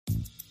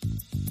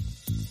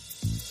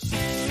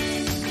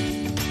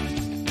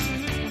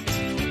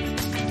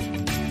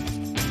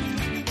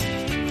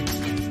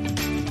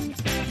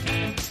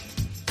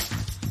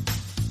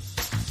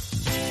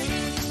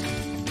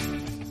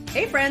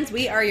friends,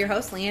 we are your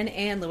hosts, Leanne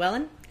and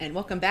Llewellyn, and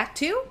welcome back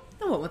to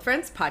the One with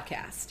Friends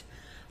podcast.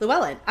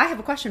 Llewellyn, I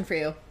have a question for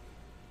you.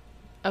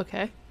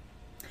 Okay.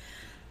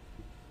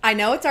 I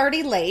know it's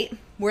already late.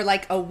 We're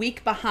like a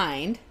week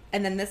behind,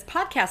 and then this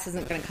podcast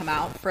isn't going to come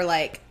out for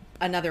like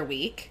another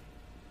week.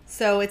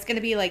 So it's going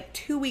to be like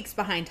 2 weeks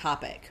behind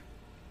topic.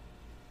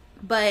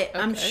 But okay.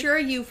 I'm sure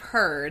you've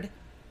heard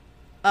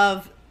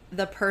of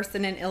the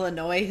person in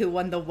Illinois who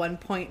won the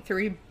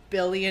 $1.3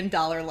 billion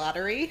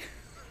lottery.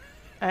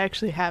 I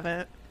actually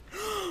haven't.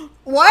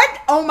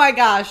 What? Oh my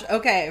gosh.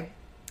 Okay.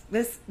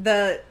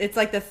 It's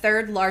like the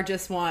third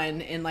largest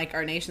one in like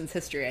our nation's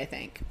history, I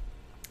think.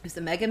 It's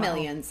the Mega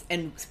Millions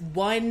and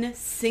one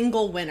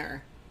single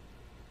winner.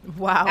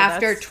 Wow.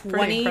 After that's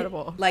pretty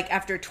incredible.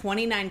 After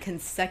 29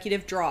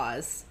 consecutive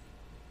draws,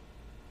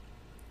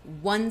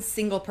 one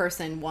single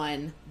person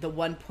won the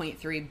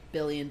 $1.3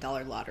 billion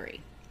lottery.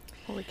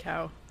 Holy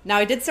cow. Now,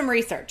 I did some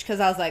research because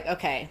I was like,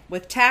 okay,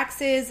 with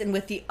taxes and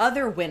with the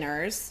other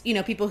winners, you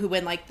know, people who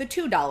win like the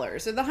 $2 or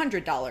the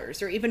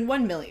 $100 or even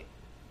 $1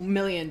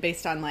 million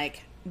based on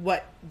like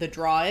what the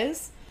draw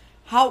is,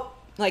 how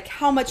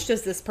much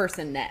does this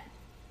person net?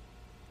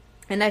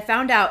 And I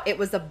found out it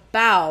was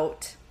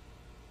about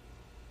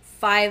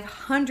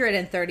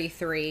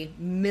 $533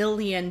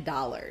 million.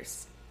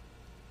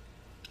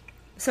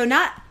 So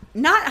not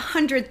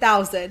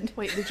 100,000.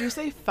 Wait, did you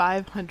say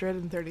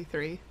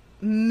 533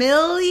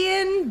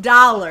 million?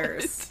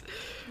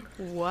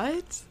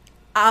 What?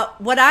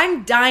 What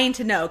I'm dying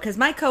to know, because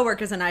my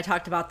coworkers and I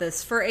talked about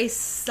this for a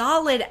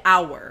solid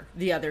hour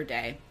the other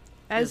day,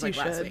 as like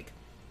you last should, week,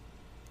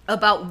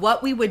 about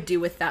what we would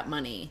do with that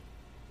money.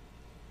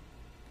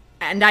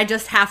 And I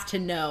just have to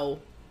know,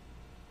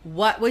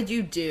 what would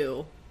you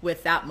do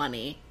with that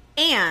money?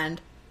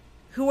 And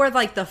who are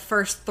like the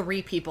first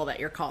 3 people that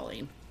you're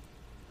calling?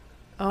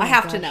 Oh I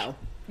have to know.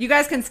 You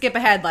guys can skip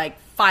ahead like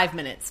 5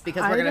 minutes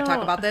because we're going to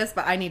talk about this,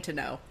 but I need to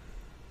know.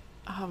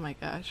 Oh my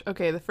gosh.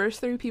 Okay, the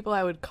first 3 people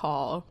I would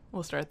call,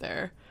 we'll start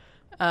there.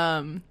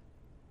 I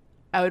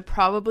would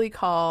probably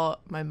call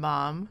my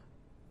mom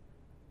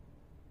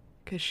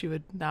because she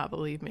would not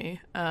believe me.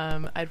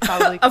 I'd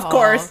probably call... Of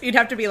course. You'd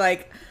have to be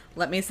like,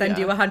 let me send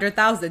you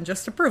 100,000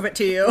 just to prove it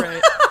to you.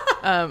 Right.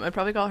 I'd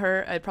probably call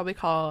her. I'd probably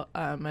call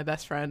my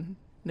best friend,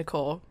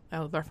 Nicole.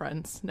 All of our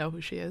friends know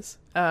who she is.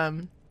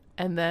 And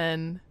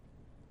then...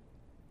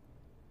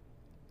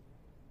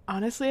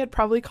 honestly, I'd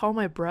probably call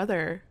my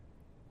brother.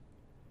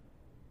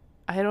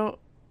 I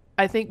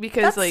think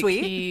because that's like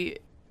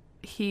sweet.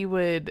 he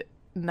would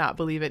not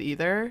believe it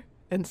either.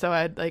 And so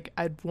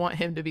I'd want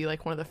him to be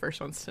like one of the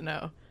first ones to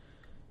know.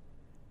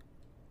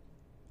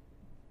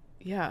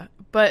 Yeah.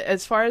 But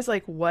as far as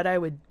like what I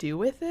would do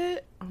with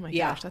it, oh my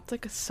gosh, that's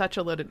like such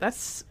a loaded,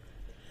 that's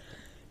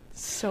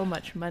so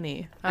much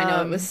money. I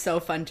know, it was so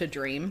fun to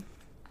dream.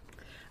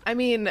 I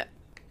mean,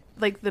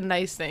 like the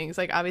nice things,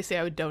 like obviously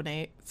I would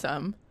donate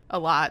a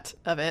lot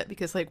of it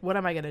because like what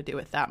am I going to do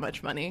with that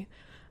much money?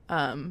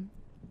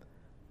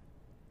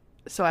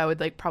 So I would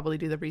like probably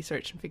do the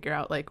research and figure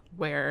out like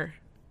where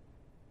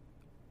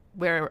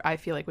I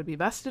feel like would be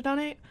best to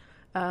donate,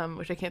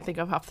 which I can't think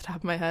of off the top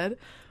of my head.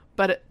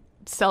 But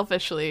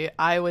selfishly,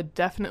 I would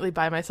definitely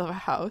buy myself a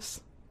house,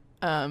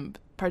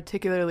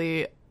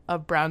 particularly a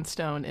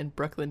brownstone in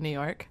Brooklyn, New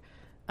York.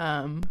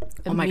 Oh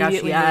my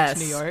gosh, yes.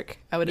 Move to New York.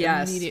 I would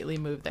immediately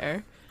move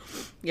there.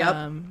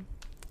 Yep.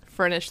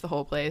 Furnish the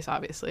whole place,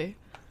 obviously.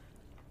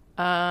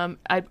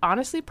 I'd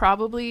honestly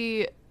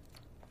probably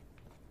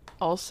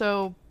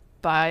also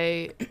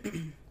buy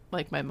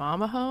like my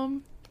mom a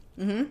home.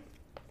 Mm-hmm.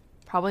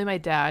 Probably my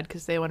dad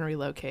because they want to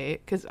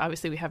relocate because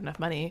obviously we have enough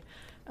money.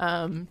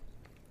 And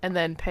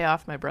then pay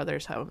off my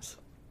brother's homes.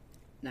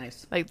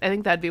 Nice. Like I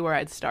think that'd be where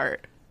I'd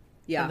start.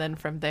 Yeah. And then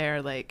from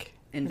there, like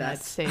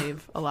invest. I'd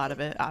save a lot of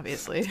it,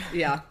 obviously.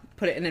 Yeah.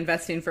 Put it in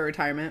investing for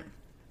retirement.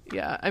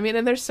 Yeah. I mean,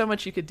 and there's so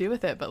much you could do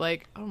with it, but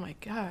like, oh my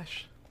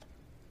gosh.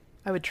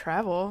 I would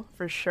travel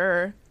for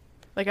sure.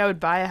 Like I would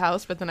buy a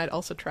house, but then I'd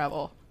also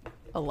travel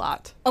a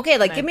lot. Okay,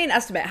 like give me an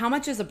estimate. How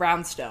much is a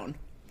brownstone?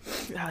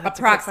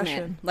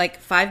 Approximate. Like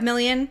 5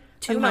 million?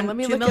 2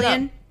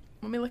 million?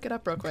 Let me look it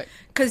up real quick.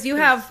 Because you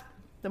have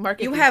the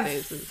market. You have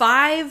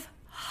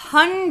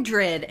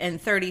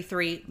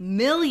 $533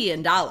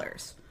 million.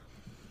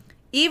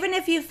 Even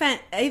if you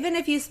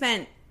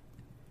spent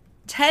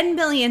 $10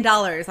 million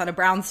on a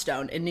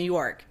brownstone in New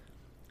York,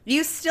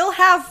 you still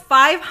have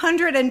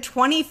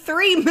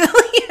 $523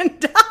 million.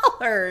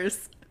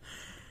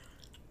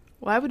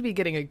 Well, I would be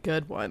getting a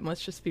good one.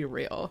 Let's just be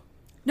real.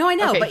 No, I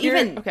know, okay, but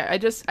okay, I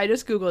just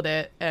Googled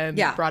it and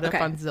brought it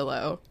up on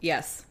Zillow.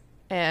 Yes.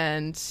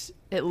 And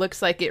it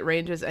looks like it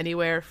ranges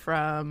anywhere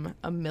from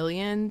 $1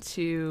 million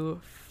to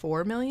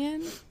 $4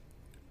 million. Okay.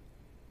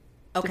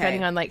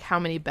 Depending on like how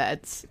many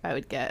beds I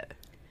would get.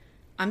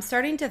 I'm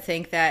starting to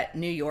think that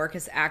New York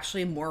is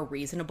actually more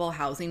reasonable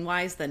housing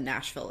wise than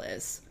Nashville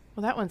is.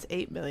 Well, that one's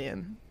 $8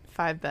 million,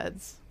 5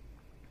 beds.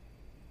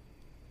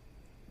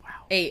 Wow.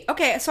 8.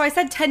 Okay, so I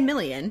said $10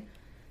 million.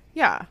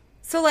 Yeah.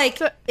 So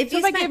like, if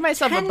I gave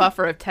myself a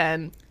buffer of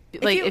 10,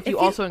 like if you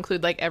also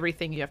include like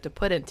everything you have to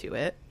put into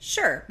it.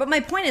 Sure. But my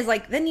point is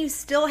like then you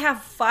still have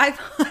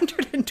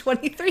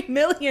 $523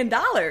 million.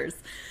 So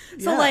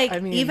Yeah, like I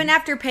mean, even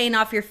after paying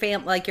off your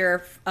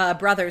your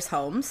brother's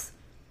homes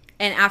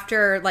and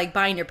after like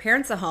buying your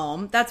parents a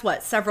home, that's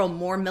what, several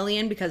more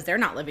million because they're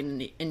not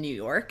living in New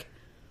York.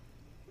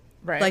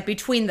 right. Like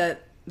between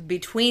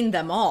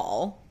them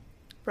all,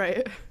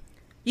 right.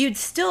 you'd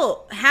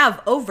still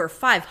have over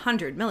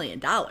 $500 million.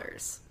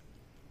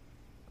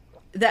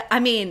 That, I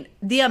mean,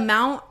 the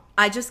amount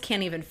I just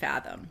can't even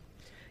fathom.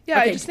 Yeah,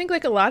 Okay. I just think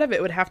like a lot of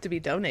it would have to be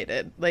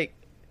donated. Like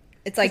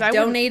It's like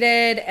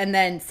donated and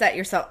then set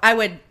yourself.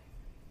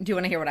 Do you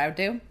want to hear what I would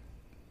do?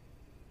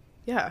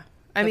 Yeah.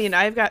 I mean,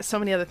 I've got so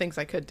many other things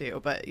I could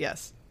do, but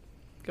yes,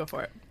 go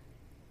for it.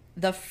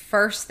 The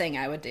first thing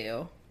I would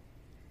do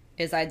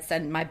is I'd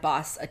send my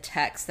boss a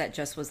text that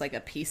just was like a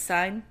peace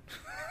sign.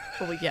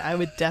 Well, yeah, I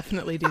would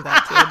definitely do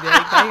that too. I'd be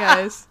like, bye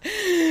guys.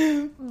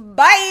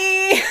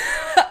 Bye.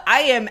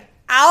 I am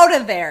out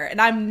of there,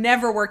 and I'm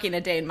never working a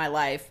day in my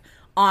life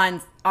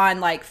on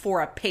like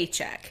for a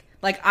paycheck.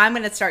 Like I'm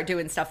going to start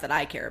doing stuff that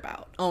I care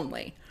about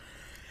only.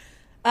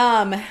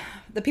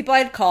 The people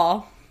I'd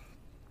call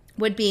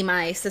would be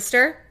my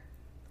sister,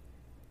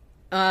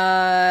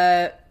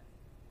 and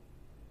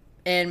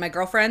my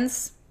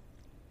girlfriends.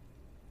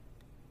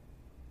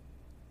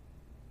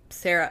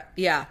 Sarah,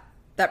 yeah,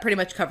 that pretty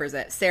much covers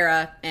it.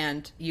 Sarah,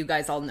 and you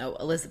guys all know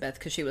Elizabeth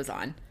because she was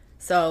on.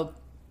 So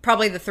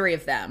probably the three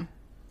of them.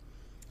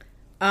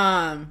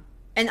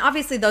 And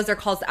obviously those are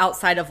calls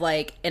outside of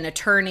like an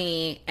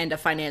attorney and a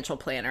financial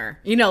planner.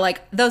 You know,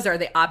 like those are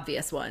the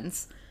obvious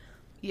ones.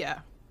 Yeah.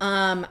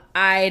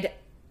 I'd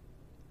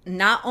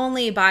not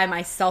only buy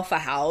myself a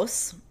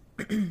house,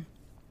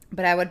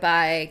 but I would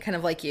buy, kind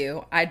of like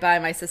you, I'd buy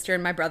my sister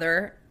and my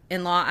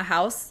brother-in-law a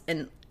house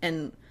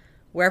and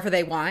wherever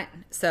they want.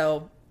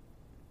 So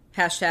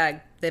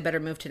hashtag they better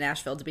move to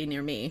Nashville to be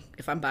near me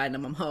if I'm buying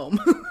them a home.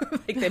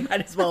 Like they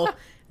might as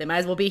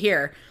well be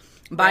here.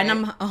 I'm buying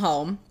them a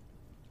home.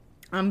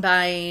 I'm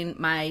buying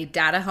my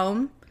dad a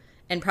home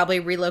and probably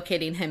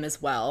relocating him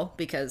as well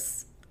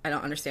because I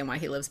don't understand why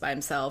he lives by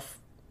himself,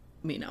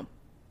 you know,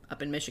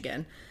 up in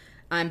Michigan.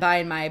 I'm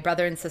buying my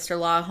brother and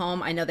sister-in-law a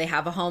home. I know they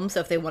have a home, so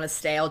if they want to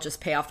stay, I'll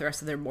just pay off the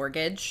rest of their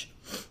mortgage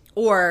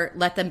or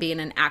let them be in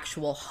an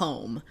actual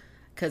home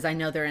because I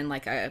know they're in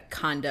like a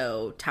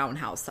condo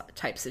townhouse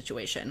type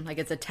situation. Like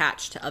it's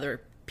attached to other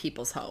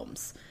people's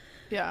homes.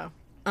 Yeah.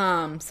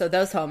 So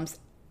those homes.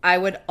 I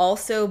would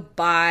also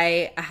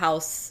buy a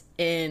house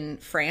in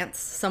France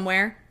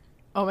somewhere.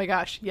 Oh my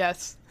gosh,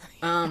 yes.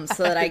 So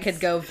that I could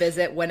go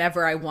visit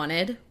whenever I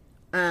wanted.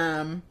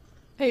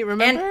 Hey,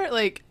 remember,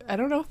 like, I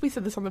don't know if we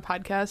said this on the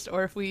podcast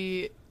or if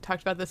we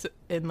talked about this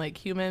in, like,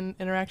 human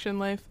interaction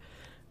life.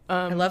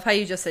 I love how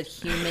you just said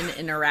human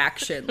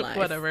interaction life.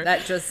 Whatever.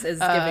 That just is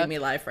giving me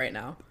life right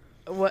now.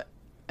 I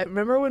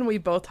remember when we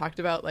both talked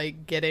about,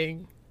 like,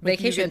 getting... Like,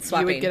 vacation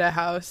swapping. You would get a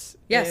house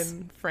Yes.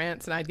 in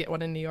France and I'd get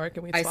one in New York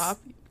and we'd swap.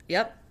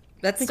 Yep.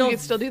 I think we could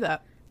still do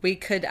that. We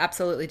could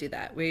absolutely do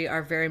that. We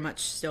are very much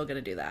still going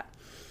to do that.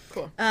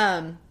 Cool.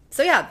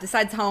 So yeah,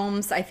 besides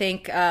homes, I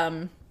think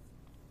I'd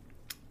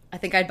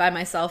buy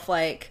myself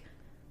like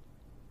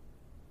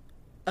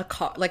a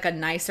car, like a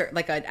nicer,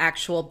 like an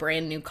actual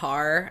brand new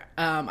car.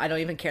 I don't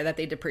even care that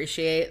they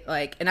depreciate.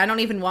 Like, and I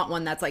don't even want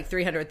one that's like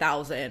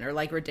 300,000 or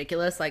like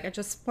ridiculous. Like, I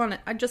just want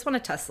a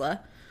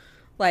Tesla.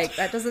 Like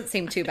that doesn't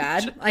seem too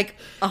bad. Like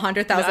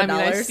 $100,000. I mean,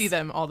 I see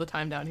them all the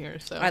time down here.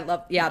 So I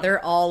love. Yeah,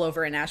 they're all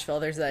over in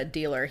Nashville. There's a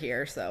dealer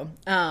here. So,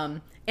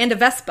 and a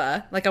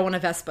Vespa. Like I want a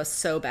Vespa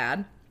so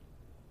bad.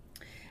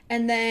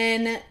 And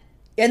then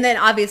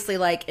obviously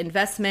like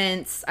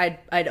investments.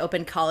 I'd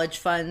open college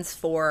funds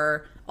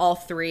for all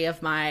three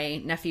of my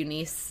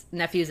nephews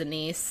and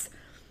niece,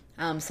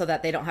 so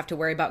that they don't have to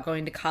worry about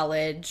going to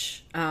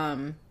college.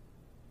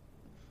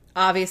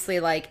 Obviously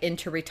like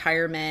into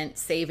retirement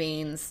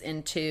savings,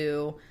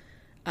 into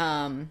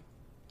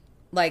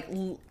like,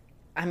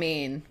 I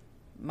mean,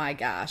 my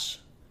gosh.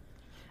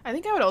 I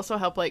think I would also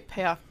help like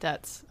pay off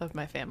debts of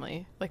my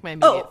family, like my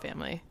immediate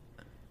family.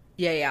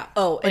 Yeah.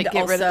 Oh, like and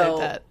get also, rid of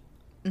their debt.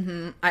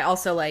 Mm-hmm, I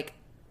also like,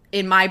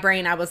 in my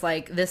brain, I was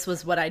like, this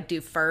was what I'd do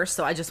first.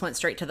 So I just went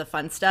straight to the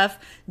fun stuff.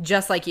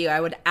 Just like you,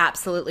 I would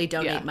absolutely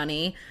donate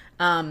money.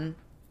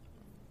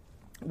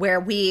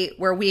 Where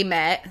we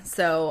met,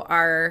 so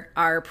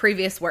our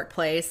previous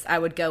workplace, I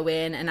would go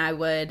in and I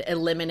would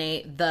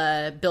eliminate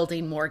the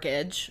building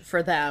mortgage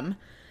for them.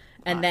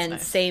 And then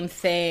nice. Same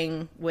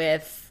thing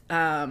with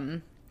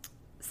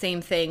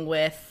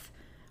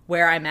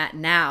where I'm at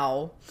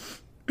now.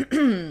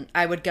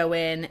 I would go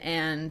in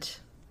and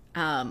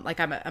like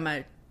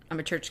I'm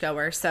a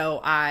churchgoer, so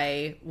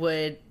I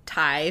would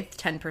tithe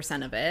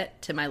 10% of it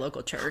to my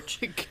local church.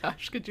 Oh my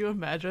gosh, could you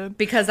imagine?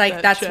 Because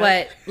like that's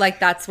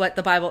what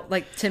the Bible,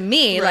 like to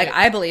me, right. Like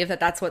I believe that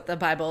that's what the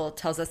Bible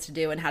tells us to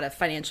do and how to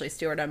financially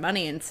steward our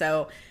money. And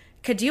so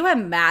could you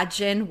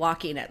imagine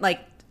walking it?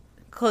 Like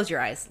close your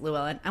eyes,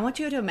 Llewellyn. I want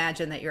you to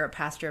imagine that you're a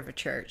pastor of a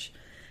church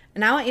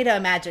And I want you to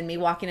imagine me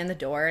walking in the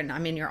door and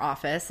I'm in your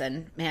office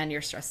and man,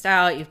 you're stressed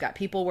out. You've got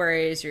people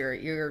worries.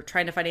 You're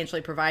trying to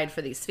financially provide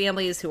for these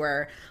families who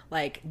are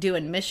like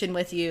doing mission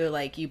with you,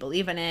 like you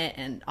believe in it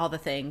and all the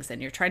things.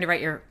 And you're trying to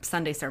write your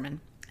Sunday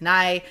sermon. And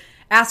I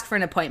ask for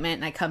an appointment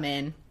and I come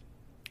in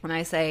and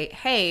I say,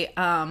 hey,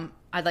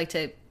 I'd like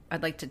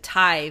to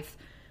tithe.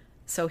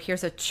 So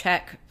here's a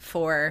check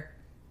for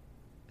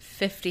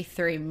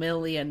 $53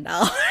 million.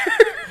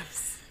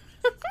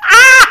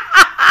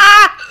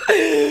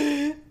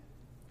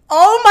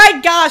 Oh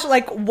my gosh,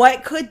 like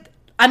what could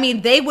I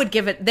mean, they would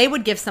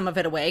give some of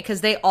it away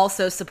because they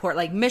also support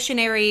like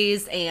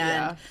missionaries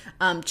and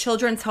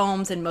children's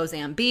homes in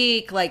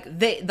Mozambique.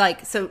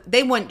 So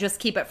they wouldn't just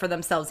keep it for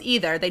themselves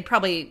either. They'd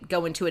probably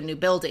go into a new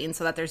building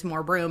so that there's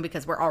more room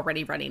because we're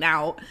already running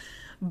out.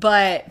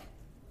 But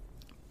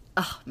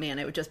oh man,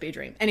 it would just be a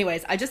dream.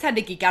 Anyways, I just had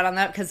to geek out on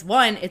that because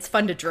one, it's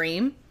fun to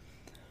dream.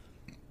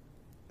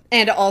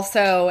 And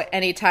also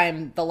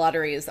anytime the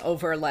lottery is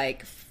over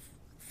like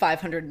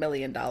 $500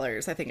 million, I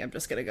think I'm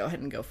just going to go ahead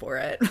and go for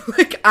it.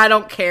 Like, I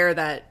don't care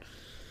that.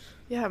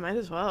 Yeah, might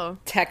as well.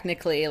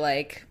 Technically,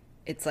 like,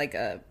 it's like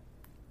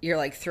you're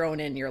like thrown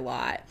in your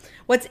lot.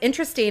 What's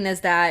interesting is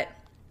that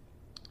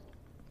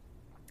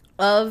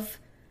of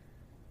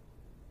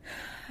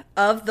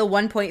the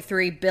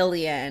 1.3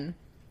 billion,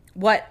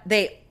 what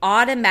they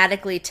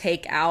automatically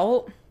take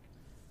out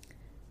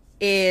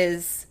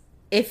is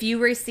if you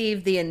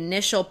receive the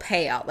initial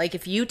payout, like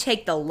if you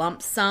take the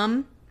lump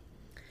sum,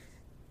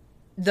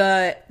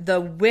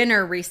 the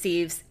winner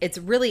receives, it's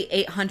really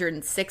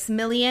 806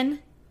 million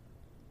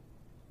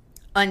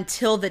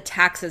until the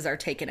taxes are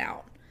taken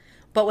out.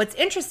 But what's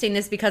interesting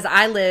is because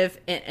I live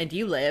and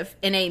you live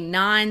in a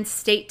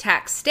non-state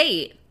tax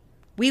state,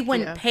 we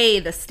wouldn't pay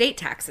the state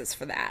taxes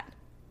for that.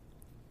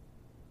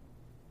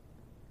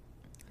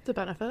 It's a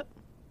benefit.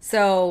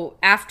 So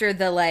after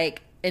the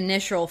like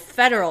initial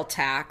federal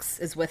tax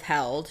is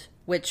withheld,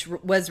 which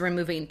was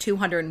removing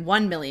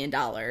 $201 million,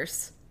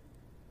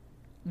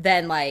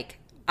 then like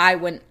I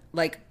would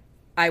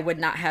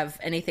not have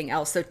anything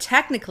else. So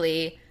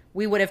technically,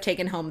 we would have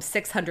taken home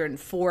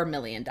 $604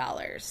 million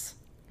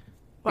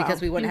because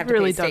we wouldn't have to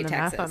pay state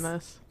taxes. Math on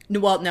this.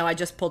 Well, no, I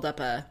just pulled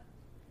up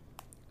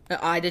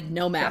I did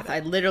no math. I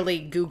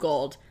literally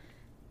Googled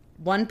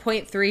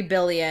 1.3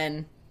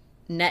 billion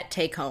net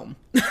take home.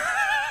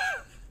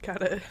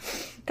 Got it.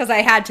 Because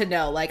I had to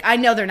know. Like, I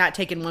know they're not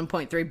taking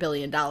 $1.3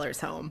 billion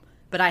home,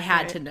 but I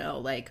had to know,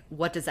 like,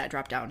 what does that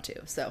drop down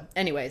to? So,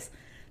 anyways,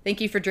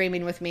 thank you for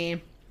dreaming with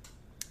me.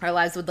 Our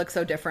lives would look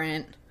so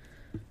different.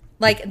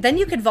 Like, then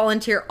you could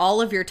volunteer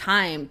all of your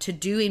time to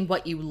doing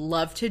what you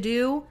love to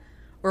do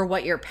or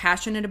what you're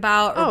passionate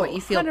about or what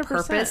you feel 100%.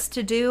 Purpose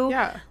to do.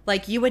 Yeah.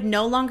 Like, you would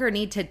no longer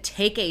need to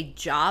take a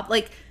job.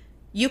 Like,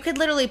 you could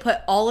literally put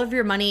all of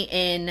your money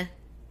in,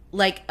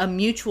 like,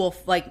 mutual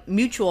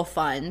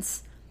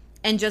funds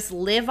and just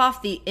live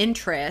off the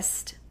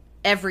interest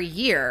every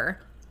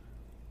year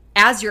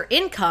as your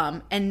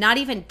income and not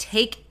even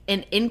take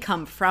an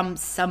income from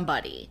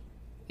somebody.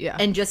 Yeah.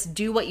 And just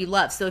do what you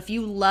love. So if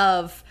you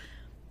love,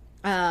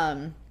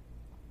 I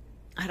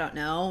don't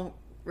know,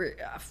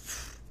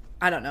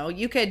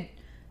 you could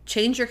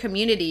change your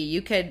community.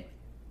 You could.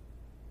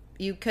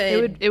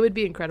 It would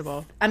be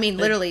incredible. I mean,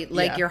 literally,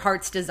 like your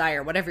heart's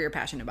desire, whatever you're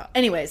passionate about.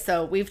 Anyway,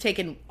 so we've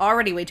taken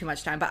already way too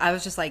much time, but I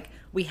was just like,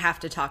 we have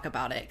to talk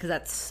about it because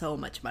that's so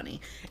much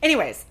money.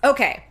 Anyways,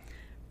 okay.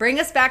 Bring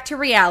us back to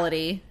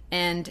reality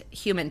and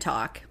human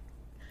talk.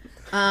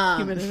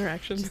 Human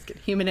interaction. Just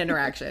kidding. Human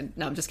interaction.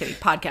 No, I'm just kidding.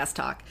 Podcast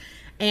talk.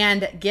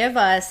 And give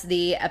us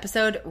the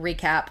episode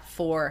recap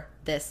for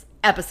this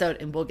episode,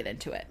 and we'll get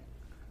into it.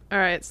 All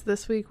right. So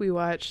this week we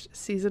watched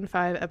season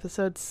 5,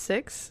 episode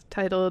 6,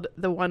 titled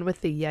 "The One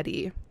with the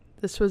Yeti."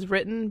 This was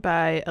written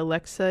by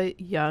Alexa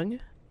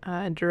Young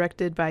and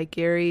directed by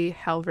Gary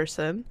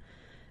Halverson,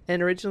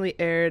 and originally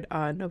aired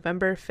on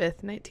November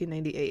 5th,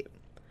 1998.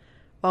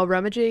 While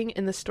rummaging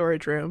in the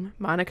storage room,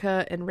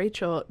 Monica and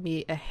Rachel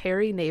meet a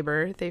hairy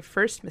neighbor they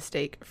first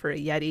mistake for a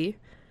Yeti.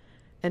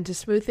 And to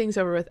smooth things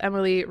over with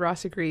Emily,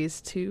 Ross agrees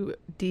to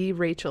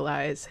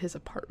de-Rachelize his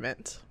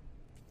apartment.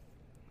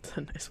 That's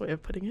a nice way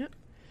of putting it.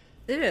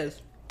 It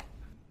is.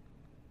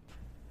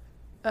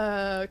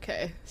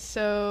 Okay,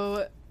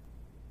 so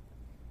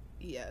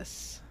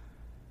yes.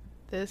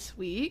 This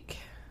week,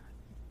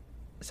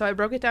 so I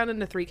broke it down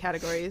into 3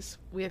 categories.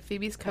 We have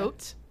Phoebe's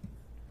coat.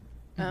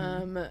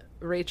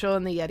 Rachel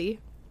and the Yeti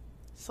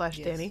 /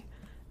 Danny,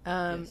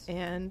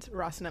 and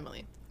Ross and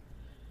Emily.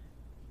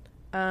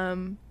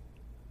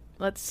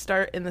 Let's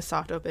start in the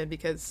soft open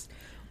because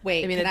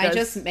can I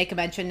just make a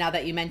mention now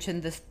that you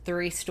mentioned the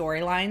 3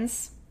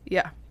 storylines?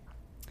 Yeah.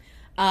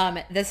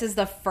 This is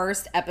the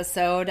first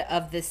episode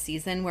of this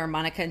season where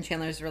Monica and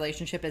Chandler's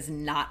relationship is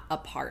not a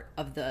part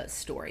of the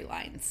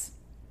storylines.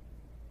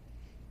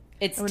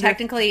 It's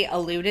technically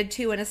alluded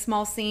to in a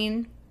small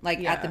scene,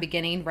 at the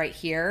beginning right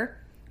here.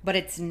 But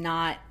it's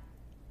not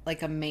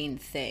like a main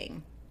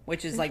thing,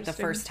 which is like the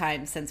first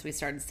time since we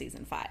started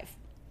season 5.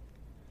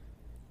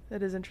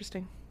 That is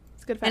interesting.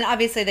 It's a good fact. And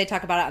obviously they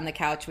talk about it on the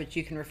couch, which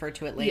you can refer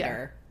to it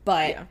later.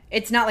 But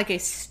it's not like a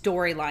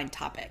storyline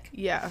topic.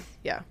 Yeah,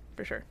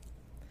 for sure.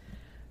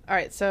 All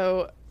right,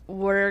 so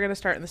we're going to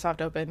start in the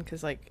soft open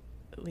because, like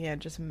Leanne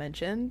just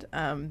mentioned,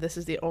 this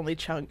is the only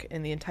chunk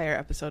in the entire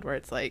episode where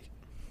it's, like,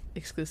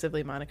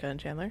 exclusively Monica and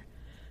Chandler.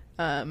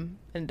 And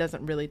it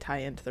doesn't really tie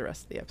into the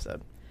rest of the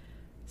episode.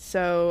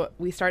 So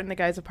we start in the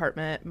guy's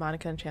apartment.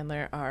 Monica and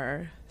Chandler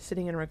are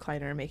sitting in a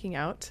recliner making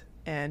out,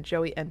 and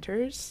Joey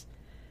enters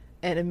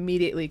and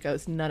immediately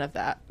goes, none of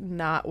that,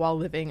 not while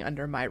living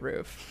under my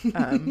roof.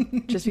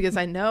 Just because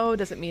I know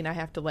doesn't mean I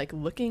have to like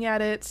looking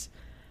at it.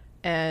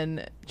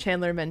 And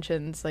Chandler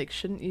mentions, like,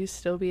 shouldn't you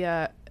still be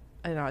at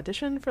an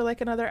audition for like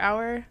another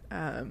hour?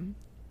 And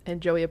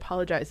Joey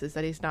apologizes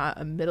that he's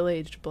not a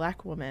middle-aged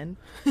black woman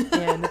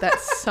and that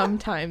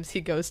sometimes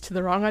he goes to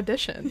the wrong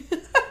audition.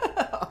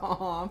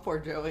 Aw, poor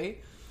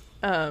Joey.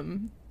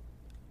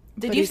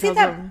 Did you see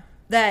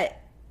that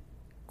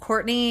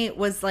Courtney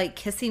was like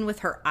kissing with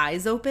her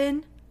eyes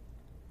open?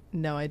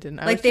 No, I didn't.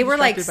 I like was they were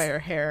like by her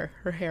hair.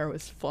 Her hair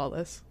was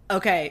flawless.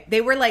 Okay, they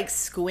were like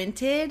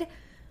squinted,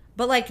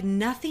 but like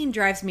nothing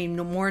drives me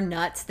more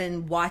nuts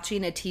than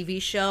watching a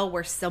TV show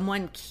where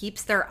someone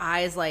keeps their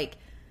eyes like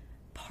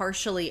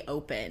partially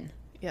open.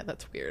 Yeah,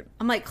 that's weird.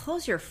 I'm like,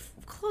 close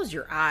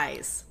your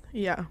eyes.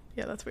 Yeah,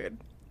 that's weird.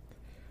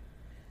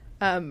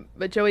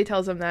 But Joey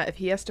tells him that if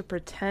he has to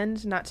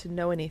pretend not to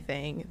know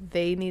anything,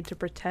 they need to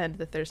pretend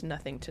that there's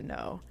nothing to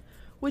know,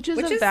 which is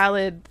a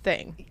valid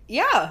thing.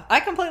 Yeah, I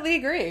completely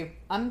agree.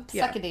 I'm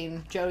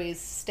seconding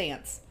Joey's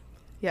stance.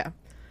 Yeah.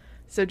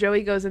 So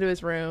Joey goes into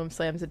his room,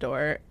 slams the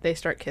door, they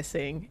start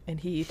kissing, and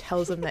he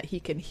tells them that he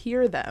can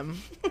hear them.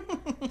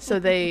 So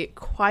they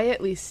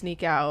quietly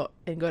sneak out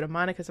and go to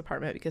Monica's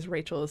apartment because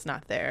Rachel is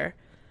not there.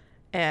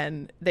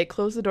 And they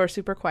close the door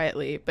super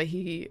quietly, but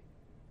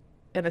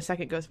and a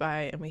second goes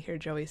by and we hear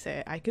Joey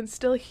say, I can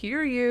still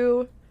hear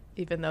you,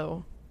 even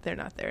though they're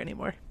not there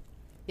anymore.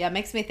 Yeah, it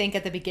makes me think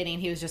at the beginning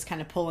he was just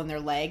kind of pulling their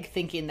leg,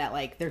 thinking that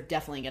like they're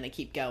definitely going to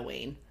keep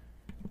going.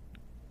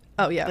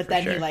 Oh, yeah, but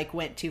then he like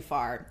went too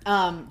far.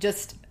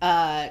 Just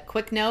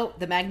quick note,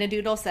 the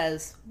Magnadoodle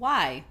says,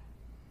 why?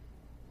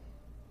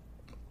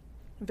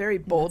 Very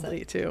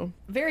boldly, too.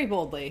 Very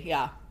boldly,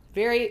 yeah.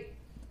 Very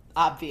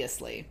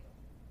obviously.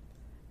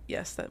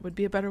 Yes, that would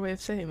be a better way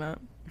of saying that.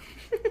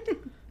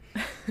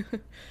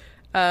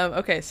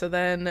 Okay, so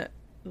then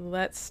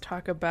let's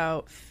talk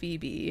about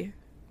Phoebe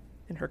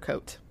and her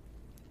coat.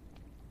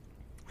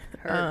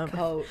 Her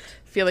coat.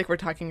 I feel like we're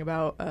talking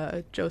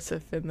about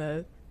Joseph in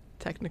the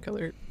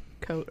Technicolor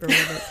coat or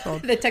whatever it's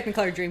called. The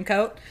Technicolor dream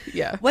coat.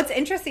 Yeah. What's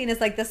interesting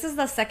is like this is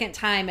the second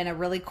time in a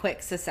really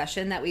quick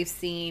succession that we've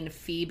seen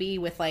Phoebe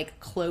with like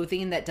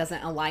clothing that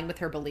doesn't align with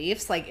her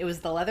beliefs. Like it was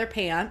the leather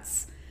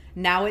pants.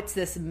 Now it's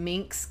this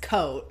minx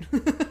coat,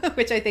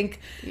 which I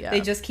think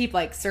they just keep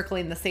like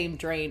circling the same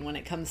drain when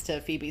it comes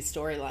to Phoebe's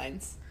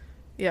storylines.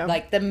 Yeah.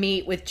 Like the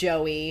meet with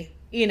Joey,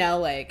 you know,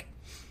 like,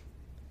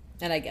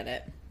 and I get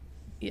it.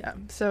 Yeah.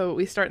 So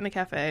we start in the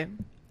cafe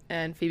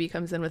and Phoebe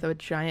comes in with a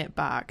giant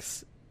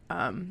box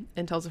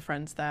and tells her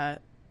friends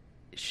that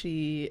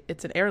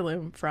it's an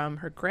heirloom from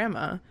her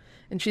grandma.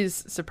 And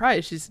she's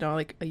surprised. She's,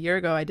 like a year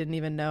ago, I didn't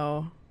even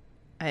know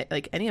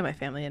like any of my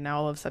family. And now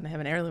all of a sudden I have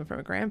an heirloom from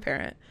a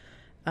grandparent.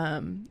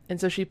 And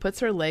so she puts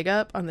her leg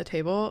up on the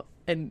table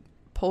and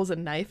pulls a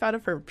knife out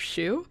of her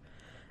shoe.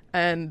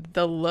 And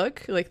the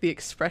look, like the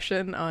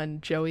expression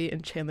on Joey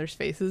and Chandler's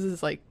faces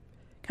is like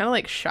kind of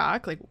like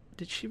shock. Like,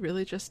 did she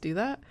really just do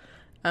that?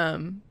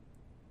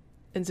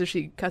 And so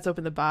she cuts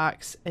open the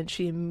box and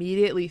she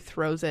immediately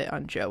throws it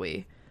on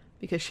Joey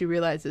because she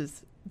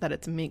realizes that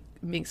it's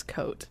Mink's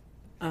coat.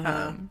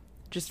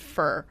 Just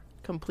fur,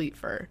 complete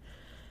fur.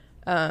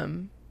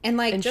 And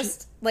like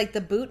just like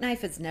the boot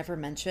knife is never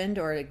mentioned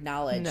or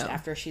acknowledged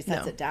after she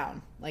sets it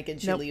down. Like,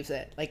 and she leaves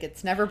it. Like,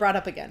 it's never brought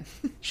up again.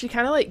 She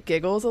kind of like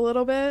giggles a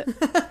little bit.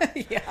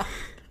 Yeah.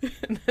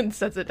 And then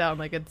sets it down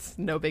like it's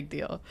no big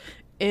deal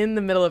in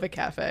the middle of a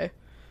cafe.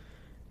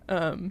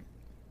 So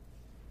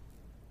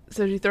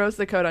she throws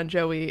the coat on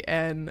Joey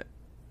and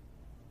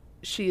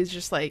she is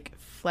just like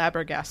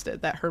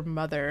flabbergasted that her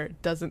mother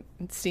doesn't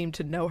seem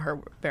to know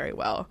her very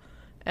well.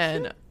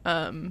 And,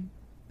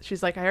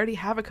 she's like, I already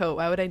have a coat.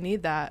 Why would I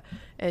need that?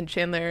 And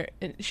Chandler,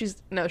 she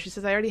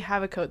says, I already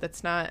have a coat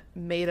that's not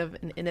made of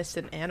an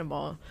innocent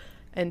animal.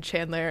 And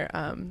Chandler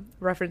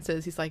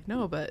references, he's like,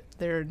 no, but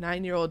they're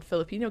 9-year-old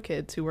Filipino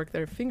kids who work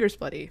their fingers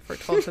bloody for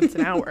 12 cents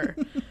an hour.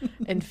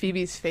 And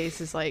Phoebe's face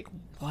is like,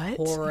 what?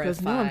 Horrified. He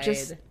goes, no, I'm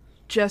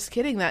just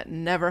kidding. That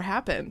never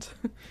happened.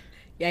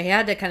 Yeah, he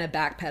had to kind of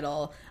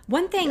backpedal.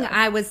 One thing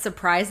I was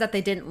surprised that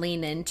they didn't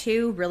lean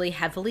into really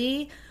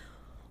heavily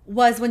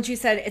was when she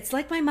said, it's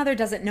like my mother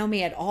doesn't know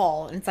me at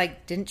all. And it's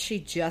like, didn't she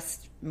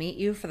just meet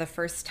you for the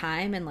first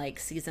time in like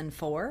season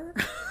 4?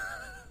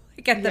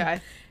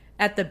 Like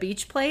at the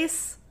beach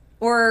place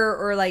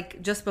or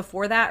like just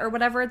before that or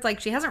whatever. It's like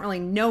she hasn't really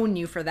known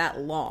you for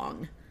that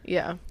long.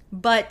 Yeah.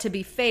 But to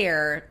be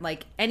fair,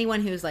 like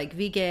anyone who's like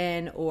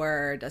vegan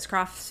or does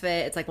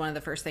CrossFit, it's like one of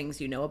the first things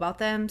you know about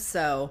them.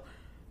 So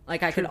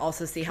Like, I could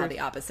also see how the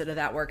opposite of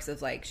that works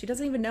is like, she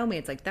doesn't even know me.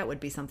 It's like, that would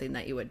be something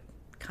that you would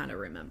kind of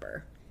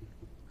remember.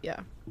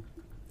 Yeah.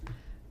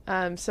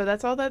 So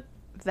that's all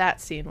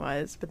that scene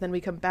was. But then we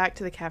come back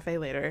to the cafe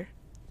later,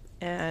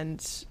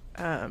 and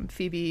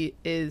Phoebe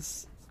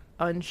is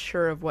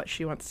unsure of what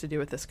she wants to do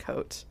with this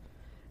coat.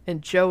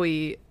 And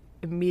Joey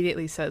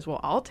immediately says, well,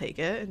 I'll take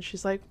it. And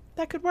she's like,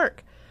 that could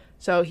work.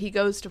 So he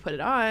goes to put it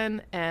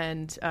on,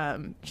 and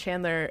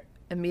Chandler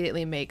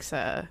immediately makes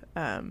a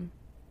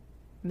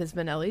Ms.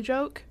 Minnelli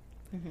joke,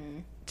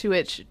 to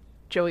which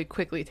Joey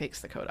quickly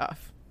takes the coat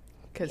off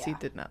because he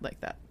did not like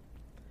that.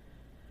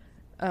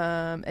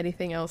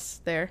 Anything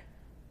else there?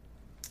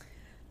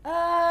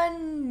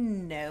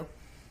 No.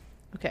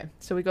 Okay,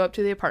 so we go up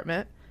to the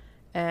apartment,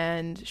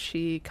 and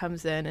she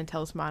comes in and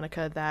tells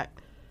Monica that,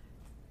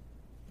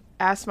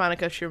 asks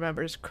Monica if she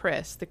remembers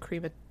Chris, the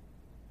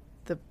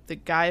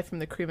guy from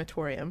the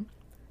crematorium,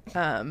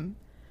 and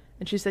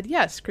she said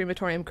yes,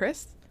 crematorium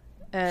Chris,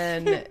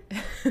 and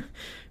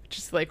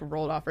just like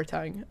rolled off her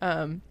tongue.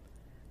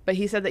 But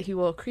he said that he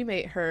will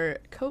cremate her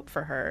coat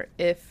for her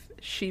if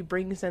she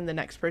brings in the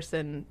next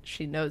person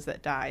she knows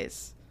that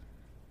dies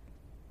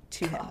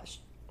to him,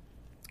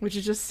 which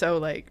is just so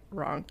like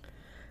wrong.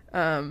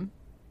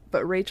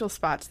 But Rachel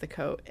spots the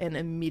coat and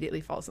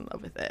immediately falls in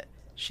love with it.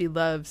 She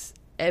loves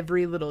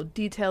every little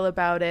detail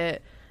about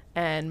it,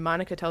 and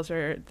Monica tells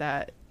her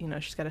that, you know,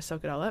 she's got to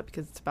soak it all up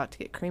because it's about to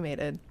get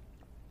cremated.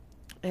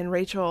 And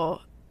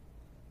Rachel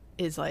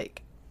is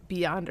like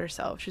beyond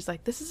herself. She's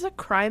like, this is a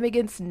crime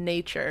against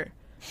nature.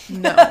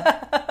 No.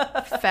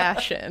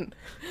 Fashion.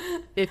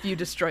 If you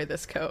destroy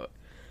this coat.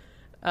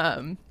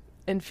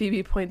 And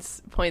Phoebe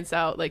points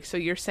out, like, so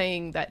you're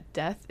saying that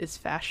death is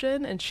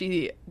fashion? And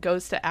she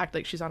goes to act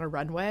like she's on a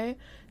runway.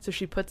 So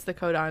she puts the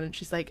coat on and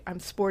she's like, I'm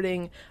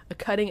sporting a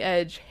cutting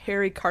edge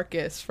hairy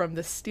carcass from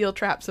the steel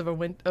traps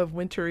of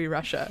wintry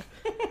Russia.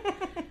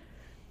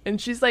 And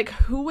she's like,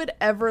 who would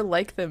ever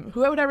like them?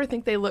 Who would ever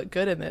think they look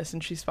good in this?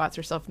 And she spots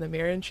herself in the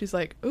mirror and she's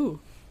like, ooh,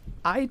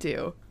 I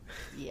do.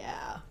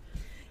 Yeah.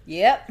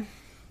 Yep.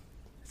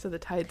 So the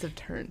tides have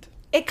turned.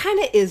 It kind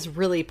of is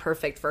really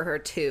perfect for her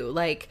too.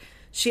 Like,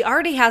 she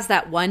already has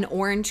that one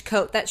orange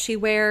coat that she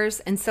wears.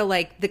 And so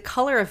like the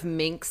color of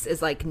Minx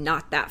is like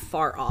not that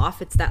far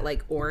off. It's that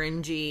like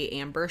orangey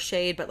amber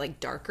shade, but like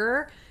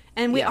darker.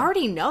 And we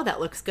already know that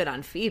looks good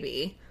on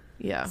Phoebe.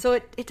 Yeah. So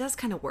it does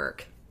kind of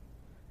work.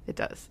 It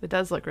does. It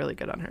does look really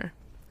good on her.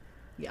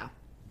 Yeah.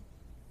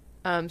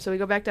 So we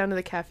go back down to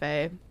the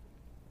cafe,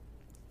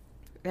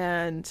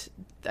 and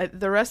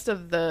the rest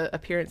of the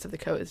appearance of the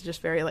coat is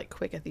just very like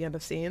quick at the end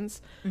of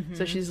scenes. Mm-hmm.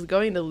 So she's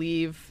going to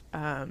leave,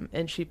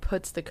 and she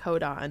puts the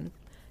coat on,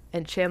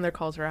 and Chandler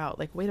calls her out,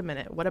 like, wait a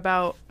minute, what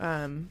about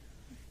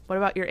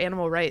your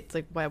animal rights?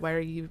 Like, why are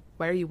you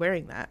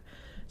wearing that?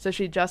 So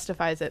she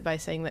justifies it by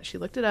saying that she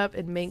looked it up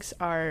and Minks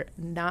are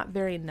not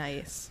very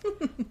nice.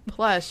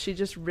 Plus, she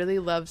just really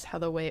loves how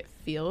the way it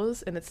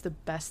feels, and it's the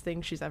best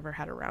thing she's ever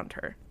had around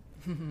her.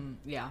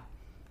 Yeah.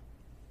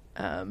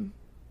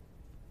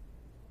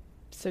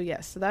 So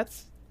yes, so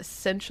that's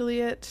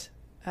essentially it.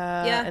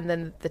 And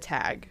then the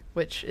tag,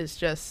 which is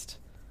just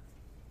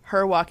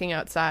her walking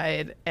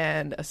outside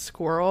and a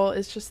squirrel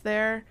is just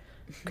there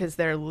because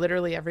they're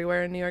literally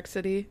everywhere in New York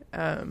City.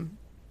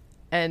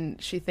 And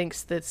she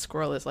thinks that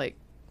squirrel is like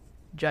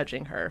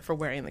judging her for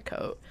wearing the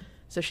coat.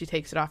 So she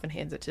takes it off and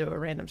hands it to a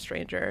random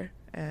stranger.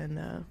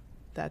 And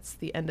that's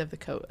the end of the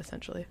coat,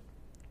 essentially.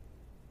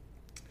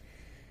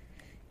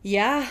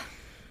 Yeah.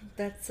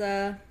 It's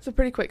a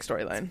pretty quick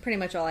storyline. Pretty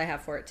much all I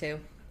have for it, too.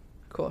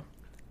 Cool.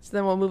 So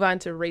then we'll move on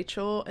to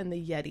Rachel and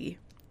the Yeti,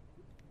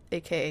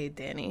 a.k.a.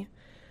 Danny.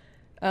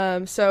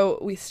 So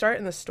we start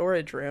in the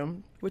storage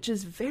room, which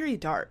is very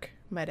dark,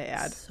 might I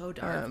add. So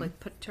dark.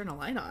 Turn a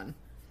light on.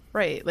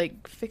 Right.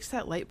 Like, fix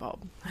that light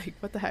bulb. Like,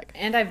 what the heck?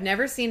 And I've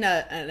never seen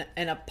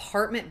an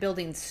apartment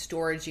building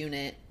storage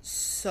unit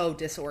so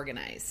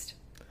disorganized.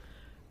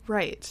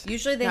 Right.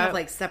 Usually they have,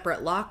 like,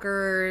 separate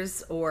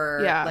lockers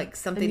or, like,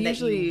 something that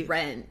you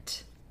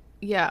rent.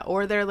 Yeah,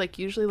 or they're, like,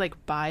 usually,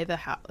 like, by the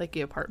house, like,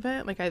 the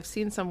apartment. Like, I've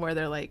seen some where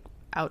they're, like,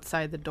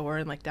 outside the door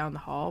and, like, down the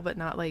hall, but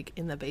not, like,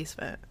 in the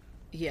basement.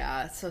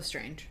 Yeah, it's so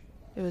strange.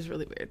 It was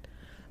really weird.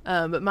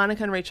 But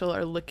Monica and Rachel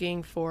are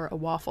looking for a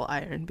waffle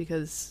iron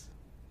because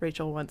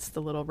Rachel wants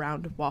the little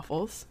round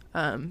waffles.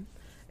 And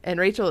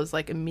Rachel is,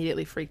 like,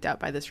 immediately freaked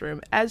out by this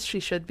room, as she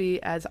should be,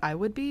 as I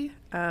would be.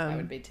 I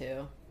would be,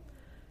 too.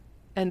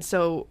 And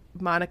so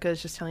Monica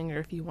is just telling her,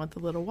 if you want the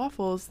little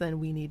waffles, then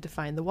we need to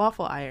find the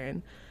waffle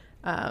iron.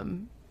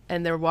 And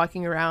they're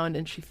walking around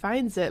and she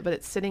finds it, but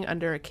it's sitting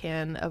under a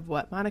can of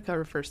what Monica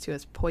refers to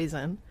as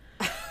poison.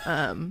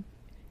 Yeah.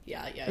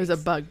 It was a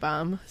bug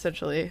bomb,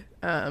 essentially.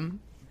 And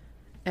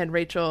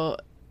Rachel,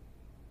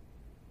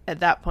 at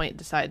that point,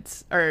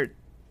 decides, or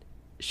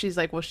she's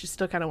like, well, she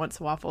still kind of wants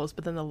waffles,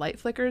 but then the light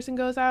flickers and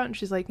goes out, and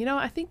she's like,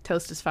 I think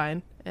toast is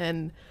fine.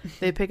 And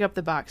they pick up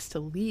the box to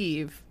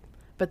leave.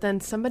 But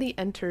then somebody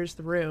enters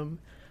the room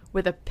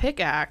with a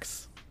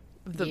pickaxe,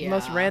 the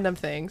most random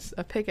things,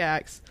 a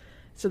pickaxe.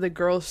 So the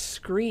girls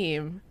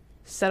scream,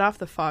 set off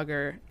the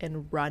fogger,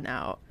 and run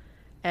out.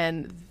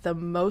 And the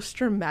most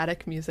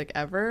dramatic music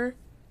ever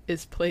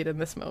is played in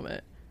this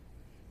moment.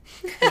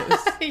 It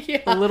was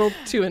Yeah. a little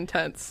too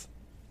intense.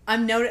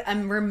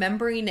 I'm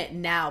remembering it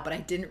now, but I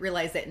didn't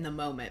realize it in the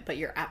moment. But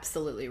you're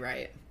absolutely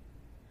right.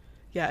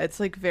 Yeah, it's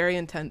like very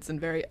intense and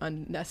very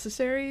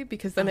unnecessary,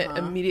 because then it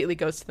immediately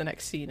goes to the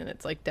next scene and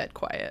it's like dead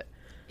quiet.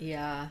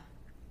 Yeah.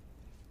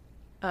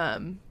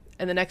 And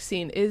the next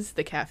scene is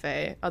the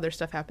cafe. Other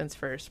stuff happens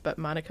first, but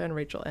Monica and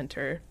Rachel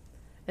enter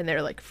and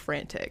they're like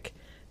frantic.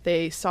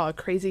 They saw a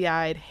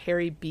crazy-eyed,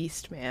 hairy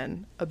beast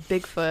man, a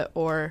Bigfoot,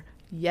 or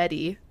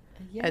Yeti,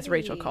 as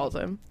Rachel calls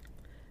him.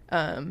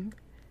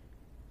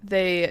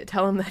 They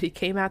tell him that he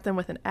came at them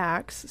with an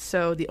axe,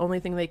 so the only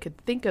thing they could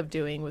think of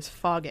doing was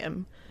fog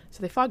him.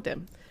 So they fogged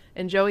him.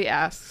 And Joey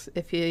asks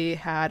if he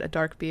had a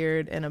dark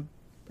beard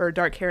or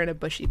dark hair and a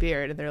bushy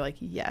beard, and they're like,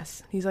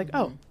 yes. He's like,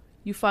 oh,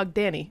 you fogged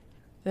Danny.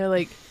 And they're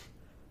like,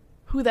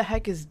 who the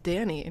heck is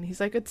Danny? And he's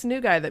like, it's a new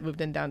guy that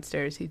moved in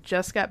downstairs. He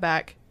just got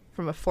back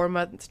from a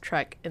 4-month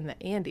trek in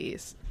the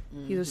Andes.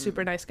 He's a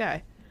super nice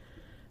guy.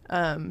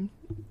 And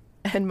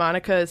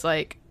Monica is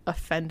like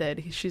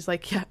offended. She's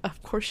like, yeah,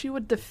 of course she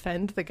would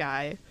defend the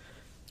guy.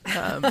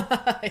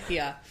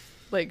 Yeah.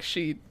 Like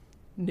she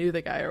knew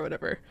the guy or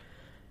whatever.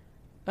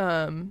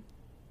 And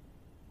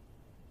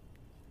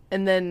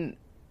then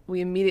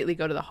we immediately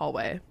go to the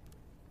hallway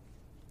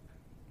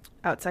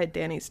outside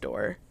Danny's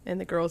door, and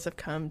the girls have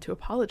come to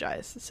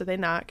apologize. So they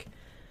knock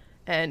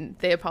and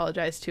they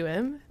apologize to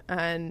him,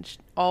 and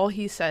all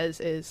he says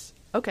is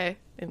okay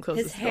and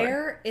closes His the door.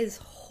 hair is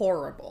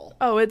horrible.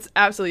 Oh, it's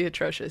absolutely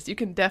atrocious. You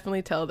can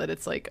definitely tell that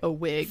it's like a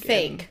wig.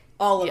 Fake.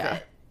 All of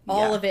it.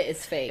 All of it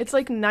is fake. It's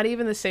like not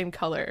even the same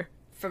color.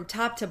 From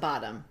top to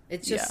bottom.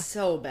 It's just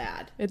so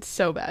bad. It's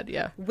so bad,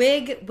 yeah.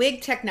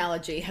 Wig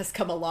technology has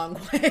come a long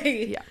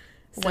way. Yeah.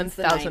 Since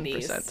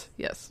 1000%.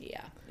 Yes.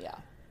 Yeah.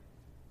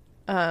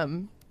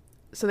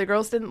 So the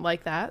girls didn't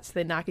like that, so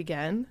they knock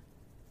again,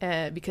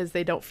 because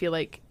they don't feel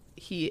like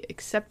he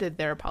accepted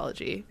their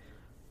apology.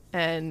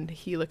 And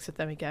he looks at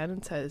them again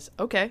and says,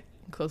 okay,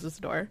 and closes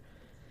the door.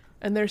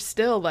 And they're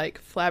still like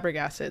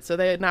flabbergasted. So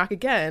they knock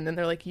again and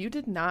they're like, you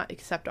did not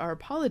accept our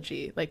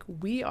apology. Like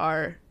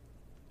we're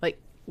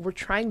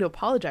trying to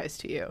apologize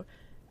to you.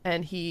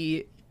 And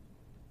he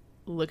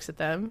looks at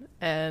them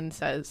and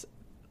says,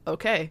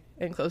 okay,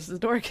 and closes the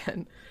door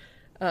again.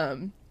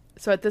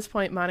 So at this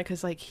point,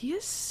 Monica's like, he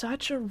is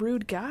such a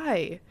rude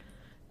guy.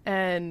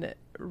 And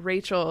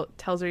Rachel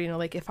tells her,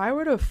 like, if I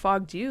were to have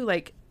fogged you,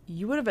 like,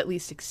 you would have at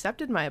least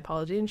accepted my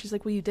apology. And she's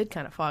like, well, you did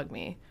kind of fog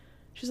me.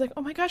 She's like,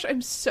 oh my gosh,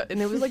 and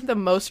it was like the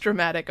most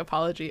dramatic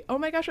apology. Oh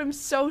my gosh, I'm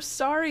so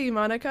sorry,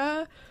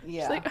 Monica.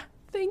 Yeah. She's like,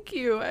 thank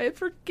you. I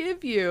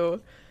forgive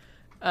you.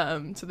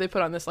 So they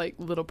put on this like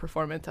little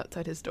performance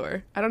outside his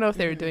door. I don't know if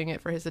they were doing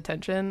it for his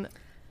attention.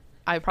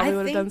 I probably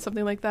would have done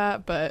something like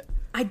that, but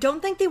I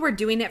don't think they were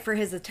doing it for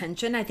his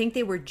attention. I think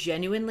they were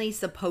genuinely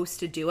supposed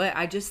to do it.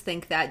 I just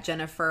think that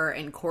Jennifer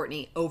and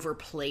Courtney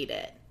overplayed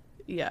it.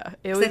 Yeah.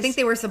 I think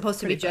they were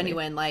supposed to be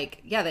genuine.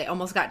 Like, yeah, they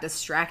almost got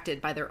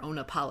distracted by their own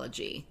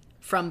apology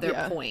from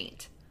their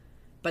point.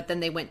 But then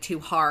they went too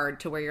hard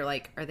to where you're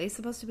like, are they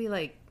supposed to be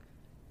like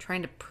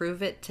trying to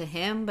prove it to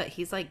him? But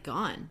he's like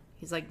gone.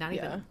 He's like not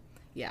even.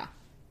 Yeah.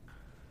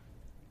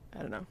 I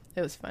don't know.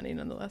 It was funny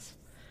nonetheless.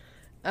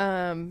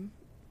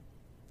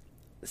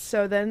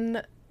 So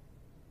then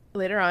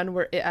later on,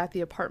 we're at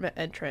the apartment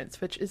entrance,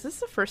 which is this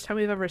the first time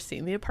we've ever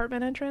seen the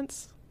apartment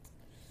entrance?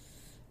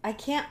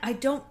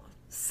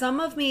 Some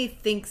of me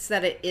thinks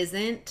that it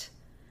isn't,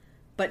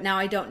 but now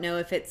I don't know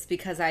if it's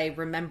because I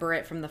remember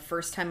it from the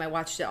first time I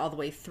watched it all the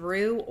way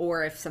through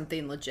or if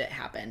something legit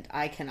happened.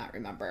 I cannot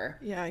remember.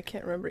 Yeah, I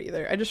can't remember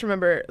either. I just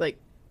remember, like,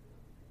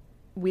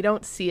 we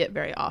don't see it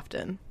very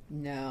often.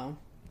 No.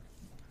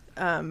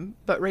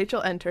 But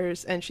Rachel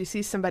enters and she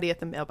sees somebody at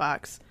the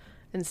mailbox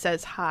and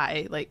says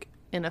hi, like,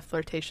 in a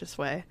flirtatious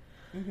way.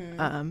 Mm-hmm.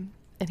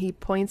 And he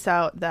points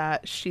out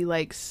that she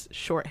likes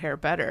short hair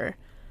better.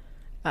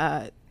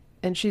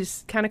 And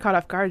she's kind of caught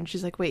off guard and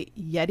she's like, wait,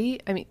 Danny?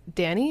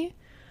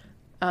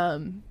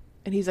 And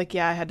he's like,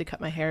 yeah, I had to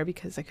cut my hair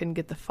because I couldn't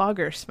get the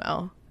fogger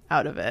smell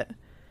out of it.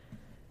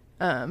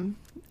 And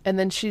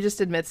then she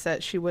just admits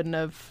that she wouldn't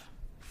have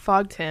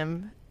fogged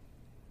him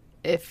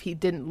if he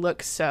didn't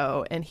look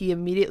so. And he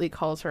immediately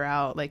calls her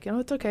out like, oh,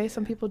 it's okay.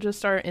 Some people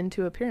just are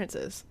into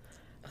appearances,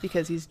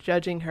 because he's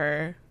judging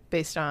her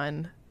based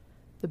on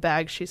the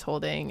bag she's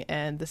holding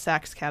and the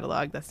Saks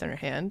catalog that's in her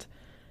hand.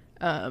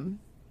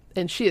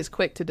 And she is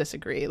quick to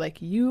disagree.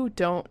 Like, you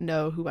don't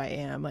know who I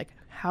am. Like,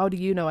 how do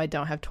you know I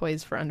don't have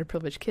toys for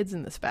underprivileged kids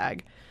in this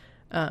bag?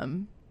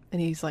 And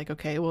he's like,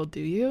 okay, well,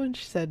 do you? And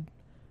she said,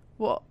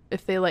 well,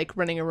 if they like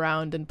running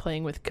around and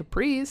playing with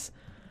capris.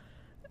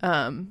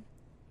 And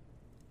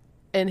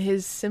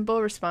his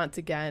simple response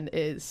again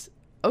is,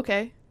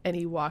 okay. And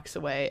he walks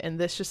away. And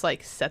this just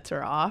like sets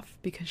her off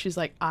because she's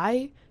like,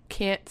 I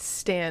can't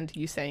stand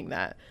you saying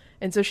that.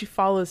 And so she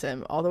follows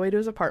him all the way to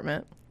his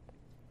apartment,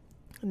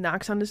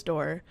 knocks on his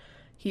door.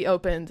 He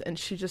opens and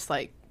she just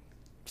like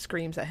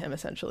screams at him,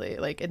 essentially.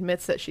 Like,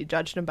 admits that she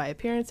judged him by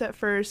appearance at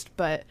first,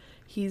 but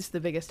he's the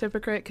biggest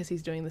hypocrite because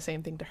he's doing the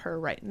same thing to her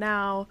right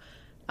now.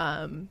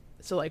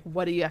 So, like,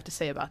 what do you have to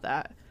say about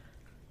that?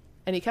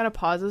 And he kind of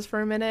pauses for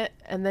a minute,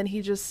 and then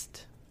he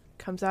just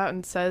comes out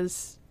and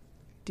says,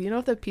 do you know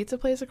if the pizza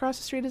place across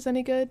the street is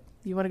any good?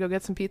 You want to go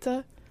get some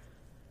pizza?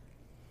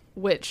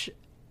 Which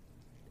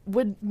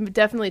would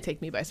definitely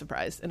take me by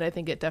surprise, and I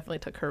think it definitely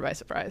took her by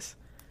surprise.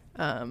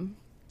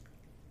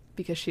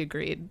 Because she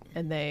agreed,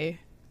 and they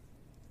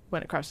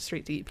went across the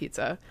street to eat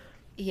pizza.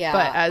 Yeah.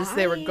 But as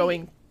they were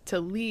going to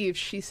leave,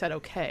 she said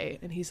okay,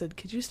 and he said,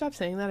 could you stop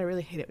saying that? I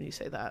really hate it when you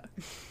say that.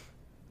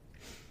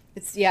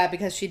 It's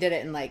because she did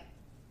it like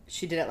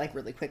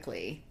really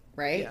quickly,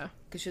 right? Yeah.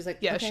 Because she was like,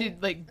 yeah, okay, she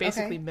like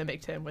basically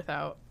mimicked him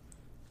without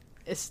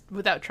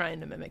trying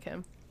to mimic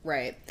him.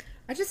 Right.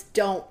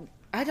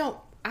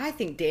 I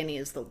think Danny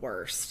is the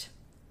worst.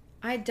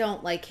 I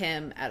don't like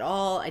him at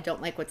all. I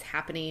don't like what's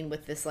happening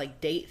with this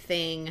like date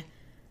thing.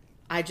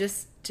 I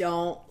just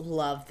don't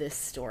love this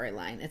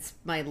storyline. It's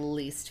my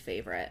least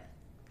favorite.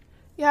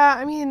 Yeah,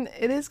 I mean,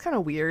 it is kind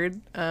of weird.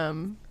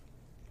 And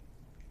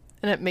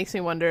it makes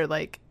me wonder,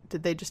 like,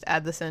 did they just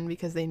add this in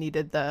because they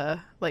needed the,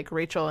 like,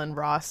 Rachel and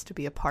Ross to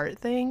be apart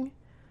thing?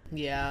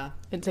 Yeah.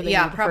 And so they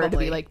needed her to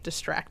be, like,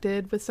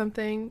 distracted with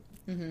something?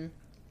 Mm-hmm.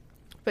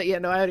 But yeah,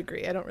 no, I would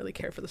agree. I don't really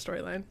care for the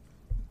storyline.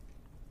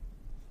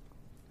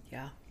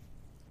 Yeah.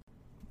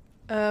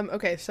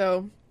 Okay,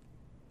 so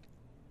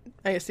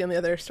I guess the only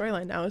other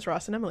storyline now is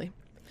Ross and Emily.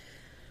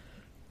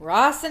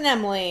 Ross and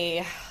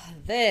Emily.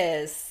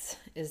 This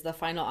is the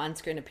final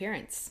on-screen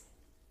appearance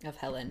of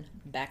Helen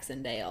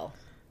Baxendale.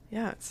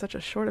 Yeah, it's such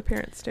a short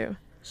appearance, too.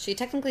 She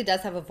technically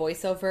does have a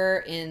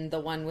voiceover in the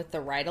one with the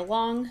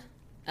ride-along.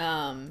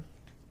 But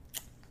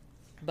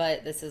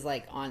this is,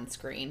 like,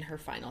 on-screen, her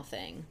final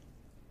thing.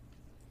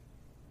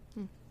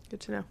 Good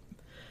to know.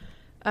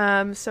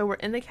 So we're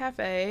in the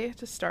cafe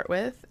to start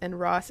with, and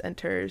Ross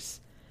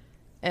enters,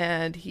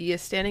 and he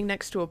is standing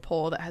next to a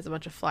pole that has a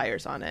bunch of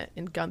flyers on it,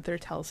 and Gunther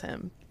tells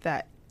him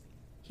that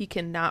he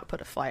cannot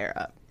put a flyer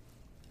up,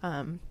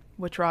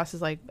 which Ross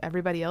is like,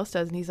 everybody else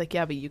does, and he's like,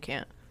 yeah, but you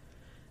can't.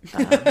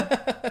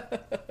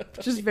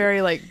 Just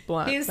very, like,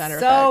 blunt. He's matter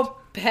so of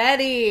fact.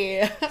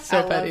 petty.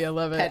 So petty, I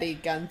love it. Petty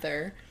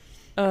Gunther.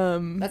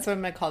 That's what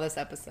I'm going to call this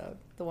episode.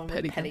 The one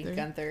with Petty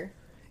Gunther.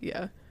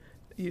 Yeah,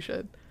 you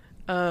should.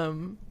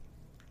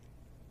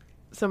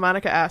 So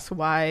Monica asks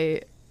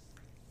why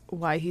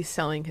he's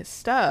selling his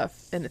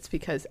stuff, and it's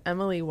because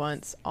Emily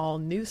wants all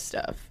new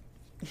stuff.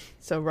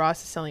 So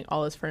Ross is selling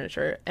all his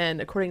furniture, and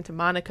according to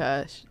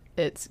Monica,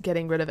 it's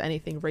getting rid of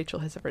anything Rachel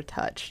has ever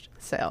touched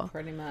sale.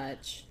 Pretty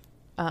much.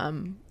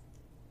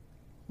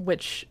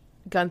 Which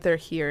Gunther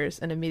hears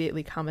and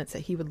immediately comments that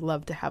he would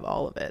love to have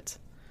all of it.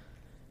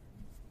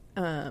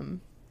 And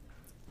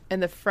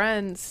the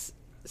friends,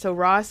 so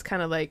Ross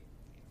kind of like,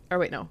 or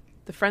wait, no,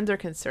 the friends are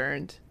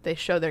concerned. They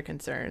show their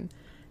concern.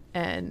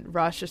 And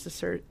Ross just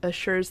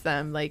assures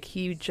them, like,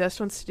 he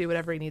just wants to do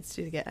whatever he needs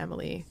to get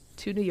Emily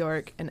to New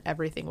York, and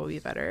everything will be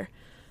better.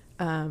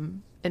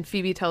 And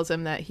Phoebe tells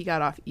him that he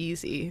got off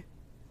easy.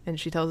 And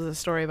she tells us a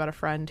story about a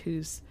friend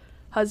whose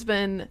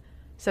husband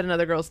said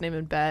another girl's name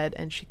in bed,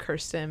 and she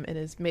cursed him and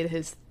has made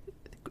his,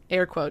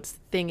 air quotes,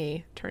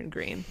 thingy turn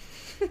green.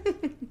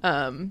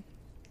 And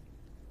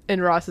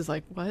Ross is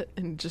like, what?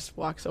 And just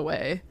walks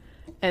away.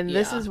 And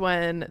this is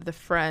when the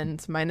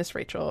friends, minus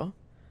Rachel,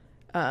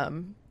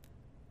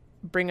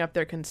 bring up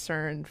their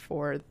concern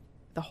for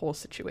the whole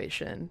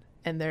situation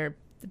and their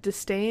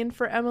disdain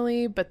for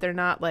Emily, but they're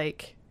not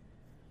like,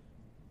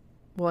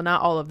 well,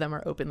 not all of them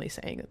are openly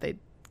saying that they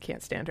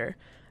can't stand her.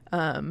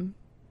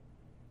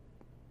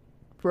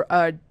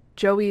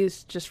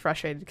 Joey's just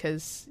frustrated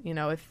because, you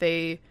know, if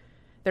they're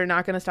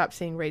not going to stop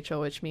seeing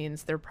Rachel, which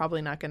means they're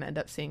probably not going to end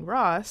up seeing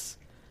Ross.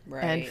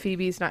 Right. And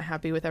Phoebe's not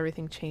happy with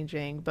everything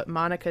changing, but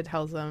Monica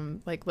tells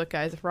them, like, look,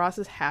 guys, if Ross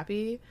is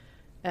happy,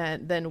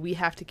 and then we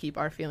have to keep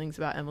our feelings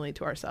about Emily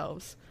to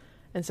ourselves.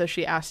 And so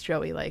she asked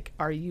Joey, like,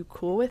 are you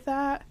cool with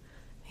that?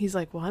 He's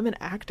like, well, I'm an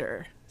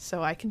actor,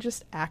 so I can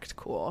just act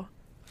cool.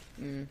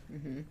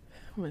 Mm-hmm.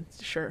 Well,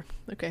 sure.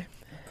 Okay.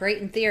 Great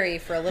in theory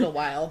for a little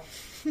while.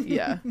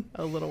 Yeah,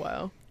 a little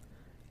while.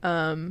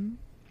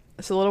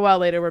 So a little while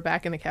later, we're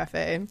back in the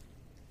cafe.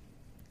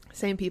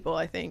 Same people,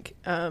 I think.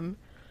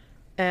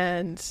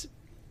 And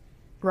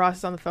Ross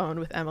is on the phone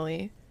with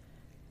Emily,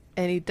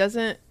 and he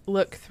doesn't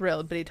look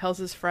thrilled, but he tells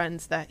his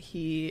friends that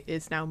he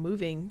is now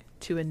moving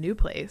to a new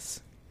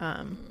place,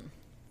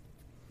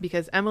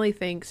 because Emily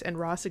thinks, and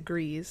Ross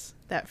agrees,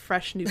 that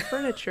fresh new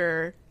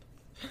furniture,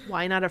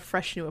 why not a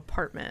fresh new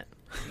apartment?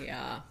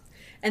 Yeah.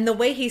 And the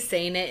way he's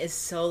saying it is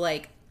so,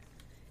 like,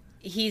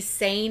 he's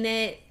saying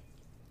it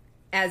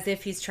as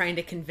if he's trying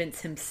to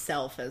convince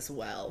himself as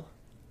well.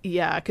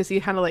 Yeah, because he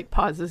kind of, like,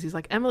 pauses. He's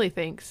like, Emily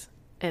thinks...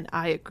 And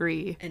I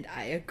agree. And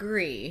I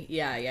agree.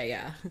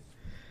 Yeah.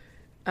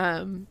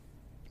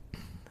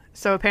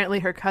 So apparently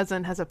her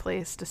cousin has a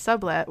place to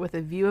sublet with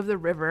a view of the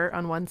river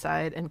on one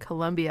side and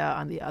Columbia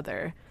on the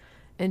other.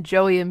 And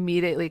Joey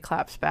immediately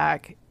claps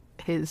back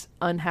his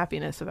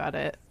unhappiness about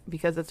it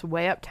because it's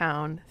way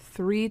uptown,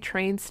 3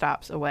 train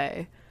stops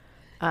away.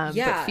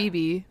 But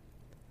Phoebe...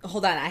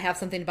 Hold on, I have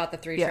something about the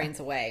 3 trains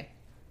away.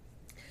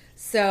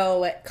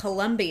 So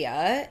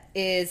Columbia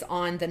is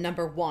on the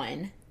number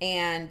 1,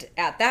 and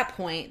at that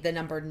point, the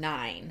number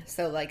 9.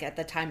 So like at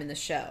the time in the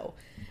show,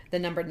 the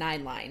number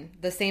 9 line.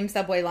 The same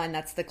subway line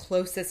that's the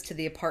closest to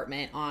the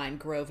apartment on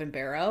Grove and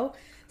Barrow.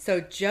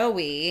 So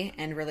Joey,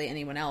 and really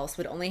anyone else,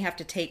 would only have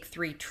to take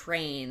 3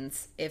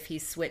 trains if he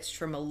switched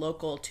from a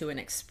local to an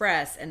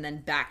express and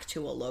then back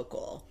to a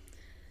local.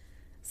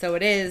 So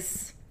it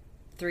is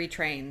 3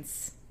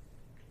 trains.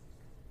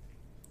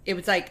 It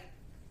was like,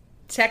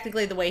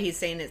 technically the way he's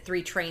saying it,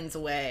 3 trains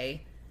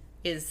away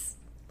is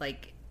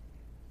like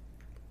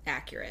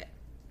accurate.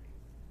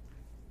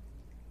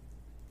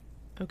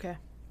 Okay.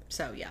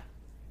 So yeah.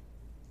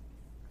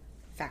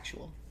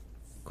 Factual.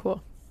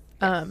 Cool.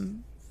 Yes.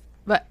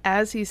 But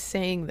as he's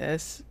saying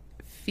this,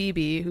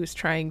 Phoebe, who's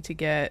trying to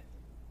get,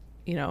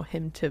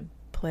 him to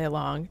play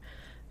along,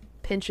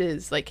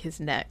 pinches like his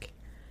neck.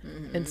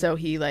 Mm-hmm. And so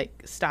he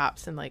like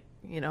stops and like,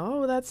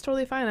 oh, that's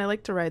totally fine. I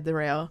like to ride the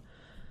rail.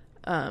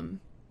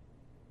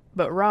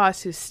 But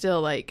Ross, who's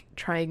still like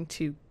trying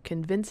to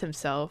convince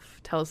himself,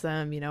 tells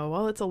them,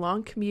 well, it's a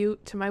long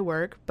commute to my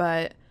work,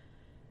 but,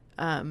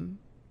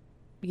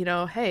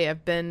 hey,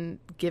 I've been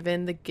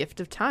given the gift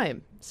of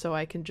time, so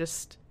I can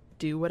just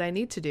do what I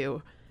need to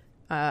do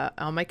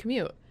on my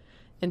commute.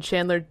 And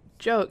Chandler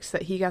jokes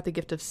that he got the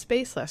gift of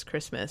space last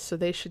Christmas, so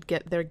they should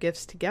get their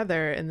gifts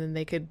together and then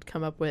they could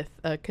come up with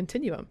a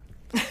continuum.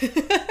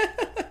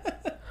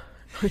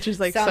 Which is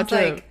like Sounds such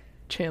a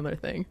Chandler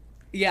thing.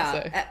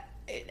 Yeah.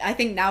 I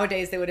think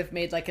nowadays they would have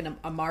made like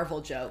a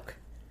Marvel joke.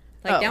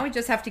 Like now we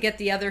just have to get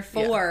the other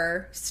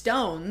 4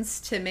 stones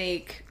to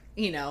make,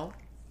 to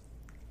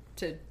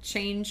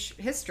change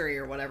history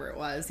or whatever it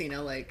was,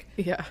 like.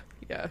 Yeah.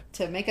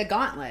 To make a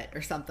gauntlet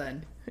or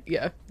something.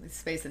 Yeah.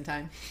 Space and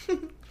time.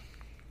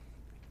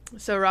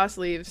 So Ross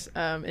leaves,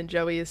 and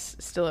Joey is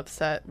still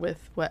upset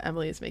with what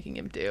Emily is making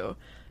him do.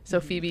 So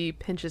Phoebe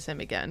pinches him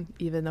again,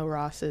 even though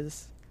Ross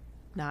is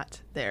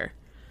not there.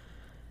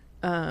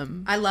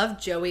 I love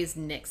Joey's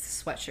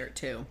Knicks sweatshirt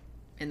too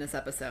in this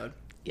episode.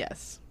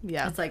 Yes.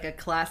 Yeah. It's like a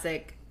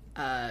classic,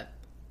 a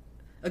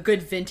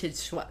good vintage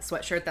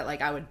sweatshirt that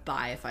like I would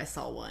buy if I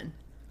saw one.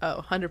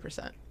 Oh,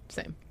 100%.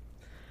 Same.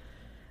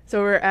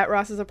 So we're at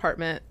Ross's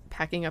apartment,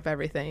 packing up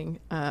everything.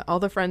 All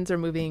the friends are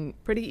moving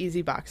pretty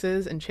easy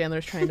boxes, and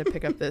Chandler's trying to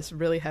pick up this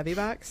really heavy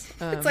box.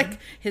 It's like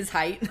his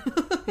height.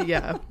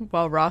 Yeah,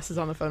 while Ross is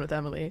on the phone with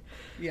Emily.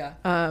 Yeah.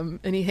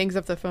 And he hangs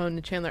up the phone,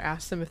 and Chandler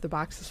asks him if the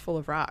box is full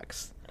of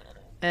rocks.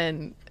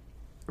 And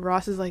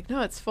Ross is like,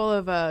 no, it's full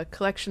of a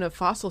collection of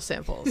fossil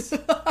samples. So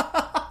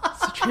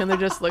Chandler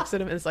just looks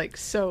at him and is like,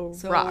 so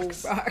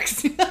rocks.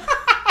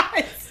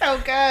 It's so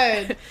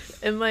good.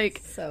 And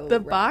like, so the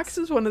rocks. Box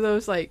is one of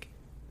those like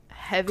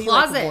heavy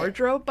like,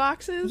 wardrobe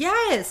boxes.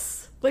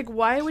 Yes. Like,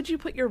 why would you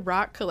put your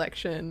rock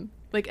collection?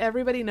 Like,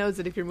 everybody knows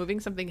that if you're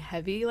moving something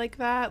heavy like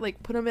that,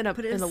 like, put them in a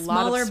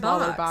lot of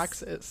smaller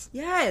boxes.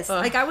 Yes.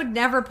 Ugh. Like, I would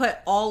never put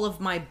all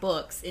of my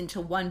books into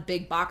one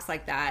big box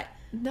like that.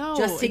 No.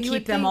 Just to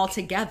keep them all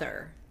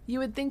together. You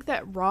would think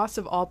that Ross,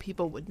 of all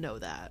people, would know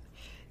that.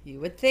 You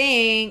would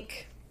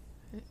think.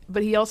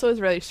 But he also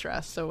is really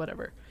stressed, so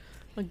whatever.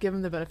 I'll give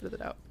him the benefit of the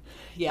doubt.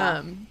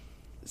 Yeah.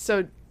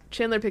 So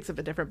Chandler picks up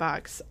a different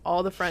box.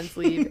 All the friends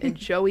leave, and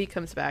Joey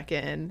comes back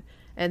in.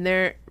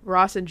 And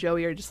Ross and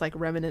Joey are just like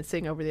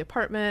reminiscing over the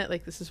apartment.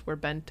 Like, this is where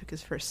Ben took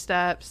his first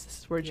steps. This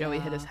is where Joey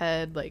hit his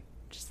head. Like,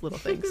 just little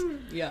things.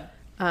 Yeah.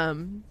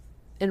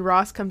 And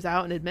Ross comes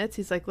out and admits,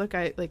 he's like, look,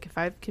 if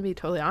I can be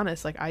totally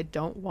honest, like, I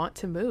don't want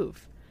to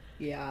move.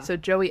 Yeah. So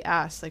Joey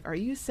asks, like, are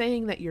you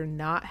saying that you're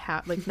not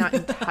not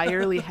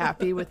entirely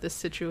happy with this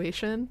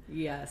situation?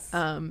 Yes.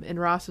 And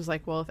Ross was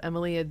like, well, if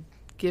Emily had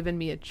given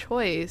me a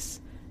choice.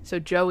 So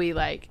Joey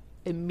like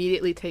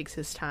immediately takes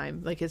his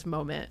time, like his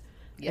moment.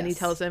 Yes. And he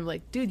tells him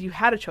like, dude, you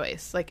had a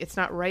choice. Like, it's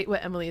not right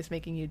what Emily is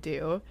making you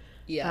do.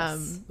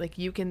 Yes. Like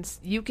you can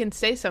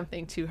say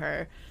something to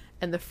her.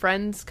 And the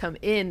friends come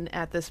in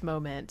at this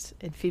moment,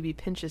 and Phoebe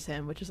pinches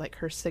him, which is like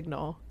her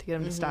signal to get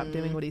him to stop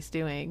doing what he's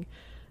doing.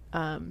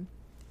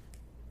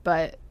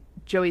 But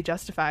Joey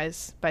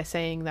justifies by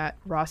saying that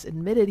Ross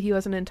admitted he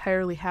wasn't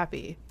entirely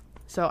happy,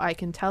 so I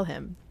can tell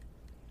him.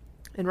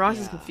 And Ross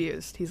is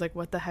confused. He's like,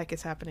 what the heck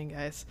is happening,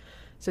 guys?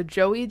 So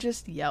Joey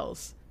just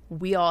yells,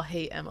 we all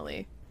hate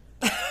Emily.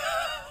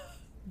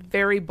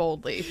 Very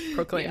boldly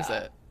proclaims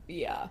it.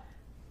 Yeah.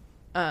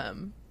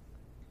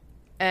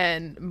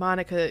 And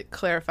Monica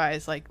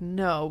clarifies, like,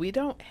 no, we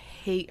don't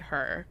hate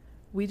her.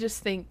 We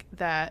just think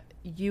that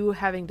you're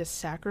having to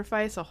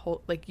sacrifice a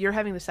whole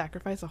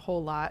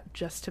lot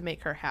just to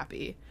make her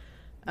happy.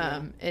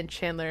 And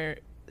Chandler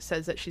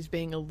says that she's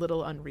being a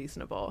little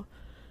unreasonable.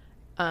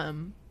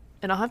 And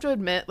I'll have to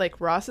admit, like,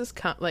 what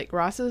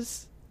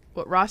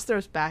Ross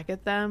throws back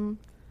at them,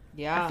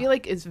 I feel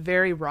like is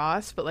very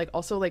Ross, but like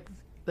also like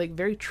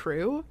very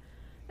true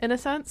in a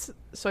sense.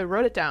 So I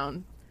wrote it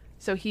down.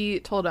 So he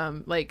told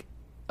him, like,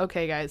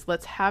 okay, guys,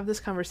 let's have this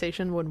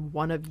conversation when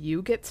one of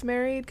you gets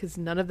married, because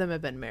none of them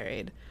have been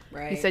married.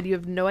 Right. He said you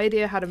have no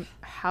idea how to make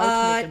a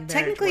marriage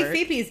technically, work.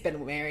 Phoebe's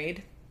been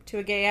married to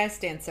a gay ice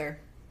dancer.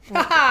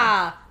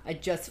 Ha! I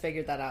just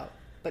figured that out.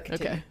 But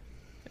continue.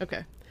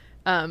 Okay.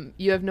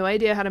 You have no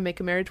idea how to make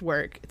a marriage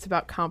work. It's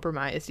about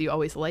compromise. Do you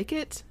always like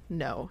it?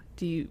 No.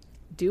 Do you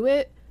do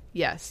it?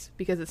 Yes,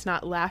 because it's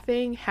not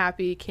laughing,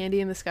 happy, candy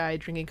in the sky,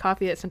 drinking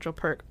coffee at Central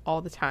Perk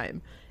all the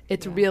time.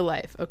 It's real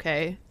life,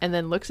 okay? And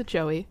then looks at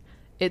Joey.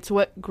 It's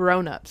what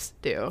grown-ups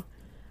do.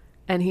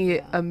 And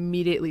he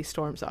immediately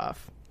storms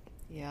off.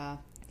 Yeah.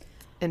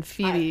 And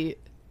Phoebe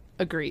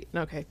agreed.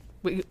 Okay.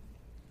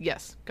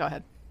 Yes, go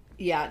ahead.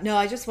 Yeah, no,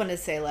 I just wanted to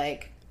say,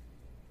 like,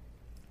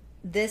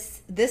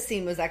 this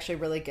scene was actually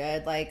really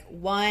good. Like,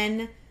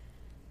 one,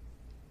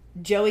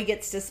 Joey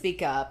gets to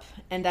speak up,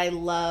 and I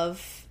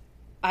love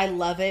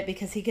it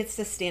because he gets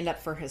to stand up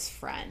for his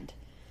friend.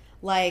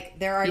 Like,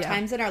 there are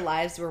times in our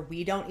lives where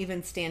we don't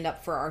even stand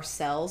up for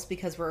ourselves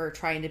because we're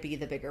trying to be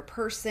the bigger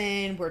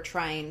person. We're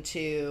trying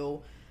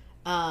to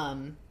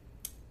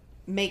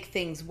make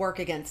things work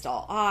against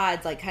all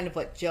odds, like kind of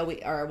what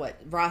what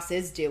Ross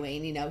is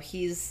doing. You know,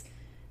 he's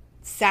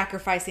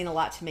sacrificing a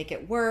lot to make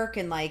it work.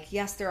 And like,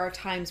 yes, there are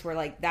times where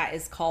like that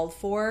is called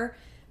for,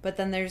 but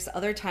then there's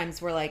other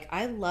times where like,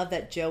 I love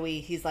that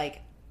Joey, he's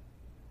like,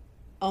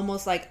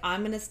 almost like, I'm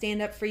going to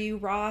stand up for you,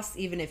 Ross,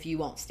 even if you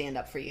won't stand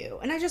up for you.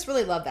 And I just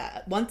really love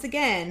that. Once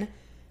again,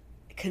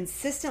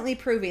 consistently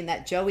proving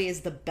that Joey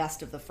is the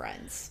best of the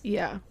friends.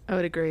 Yeah, I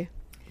would agree.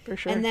 For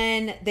sure. And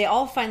then they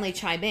all finally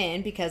chime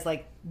in because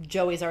like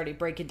Joey's already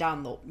broken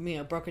down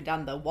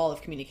the wall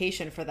of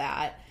communication for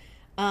that.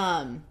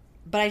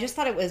 But I just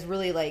thought it was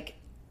really like,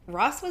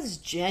 Ross was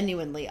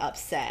genuinely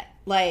upset.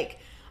 Like,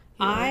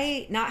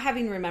 not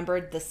having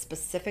remembered the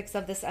specifics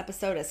of this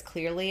episode as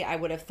clearly, I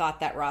would have thought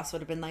that Ross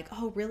would have been like,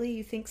 oh, really?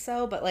 You think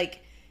so? But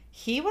like,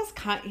 he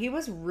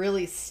was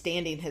really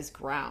standing his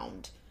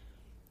ground.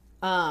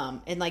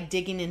 And like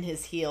digging in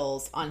his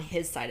heels on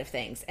his side of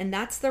things. And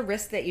that's the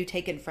risk that you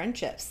take in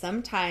friendships.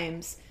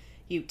 Sometimes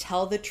you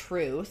tell the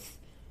truth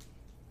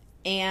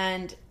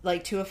and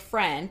like to a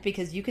friend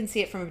because you can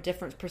see it from a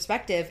different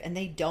perspective and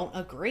they don't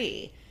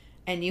agree.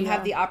 And you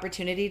have the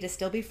opportunity to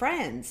still be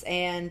friends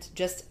and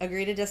just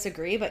agree to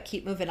disagree, but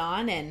keep moving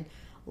on and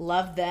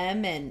love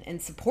them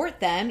and support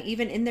them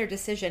even in their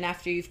decision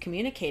after you've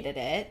communicated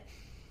it.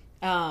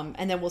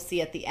 And then we'll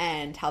see at the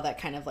end how that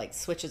kind of like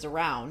switches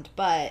around.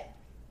 But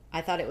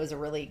I thought it was a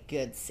really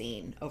good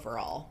scene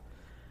overall.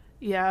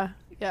 Yeah.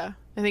 I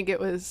think it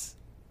was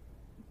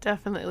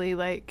definitely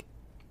like,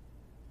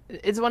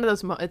 it's one of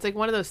those, it's like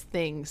one of those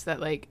things that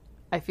like,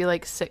 I feel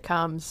like a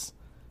sitcom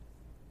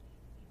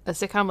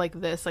like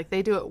this, like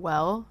they do it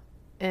well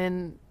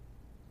in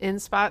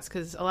spots,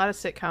 because a lot of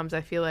sitcoms,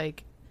 I feel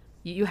like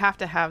you have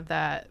to have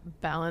that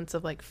balance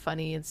of like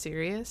funny and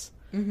serious.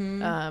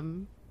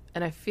 Mm-hmm.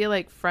 And I feel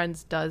like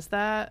Friends does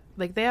that.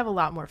 Like, they have a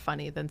lot more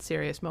funny than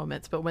serious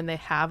moments. But when they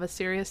have a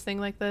serious thing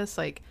like this,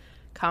 like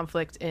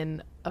conflict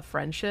in a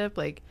friendship,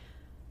 like,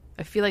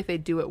 I feel like they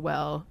do it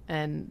well.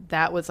 And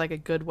that was like a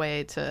good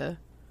way to,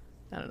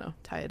 I don't know,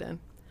 tie it in.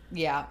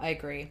 Yeah, I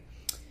agree.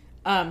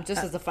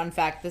 Just as a fun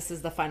fact, this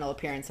is the final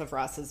appearance of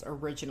Ross's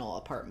original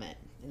apartment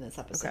in this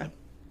episode. Okay.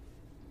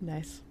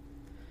 Nice.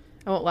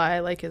 I won't lie, I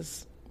like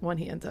his one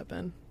he ends up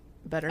in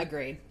better.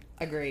 Agreed.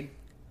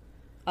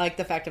 I like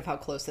the fact of how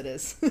close it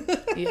is.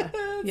 Yeah.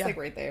 It's like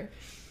right there.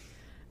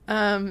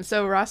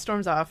 So Ross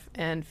storms off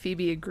and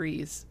Phoebe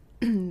agrees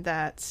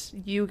that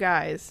you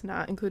guys,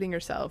 not including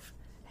yourself,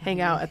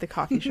 hang out at the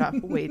coffee shop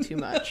way too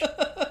much.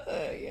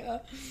 Yeah.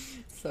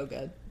 So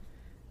good.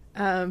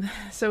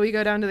 So we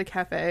go down to the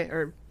cafe,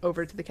 or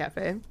over to the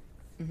cafe.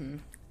 Mm-hmm.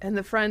 And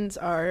the friends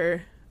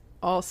are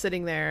all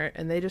sitting there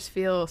and they just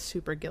feel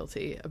super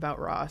guilty about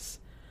Ross.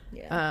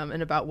 Yeah.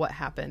 And about what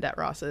happened at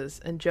Ross's.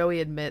 And Joey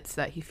admits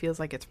that he feels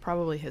like it's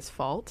probably his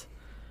fault,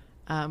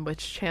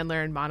 which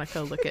Chandler and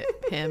Monica look at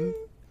him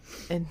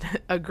and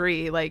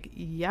agree, like,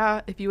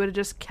 yeah, if you would have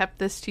just kept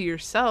this to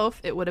yourself,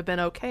 it would have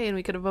been okay and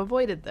we could have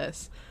avoided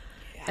this.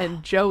 Yeah.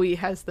 And Joey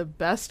has the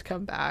best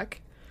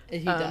comeback.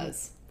 He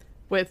does.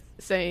 With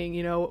saying,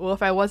 you know, well,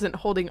 if I wasn't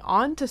holding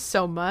on to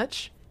so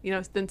much, you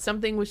know, then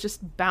something was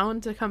just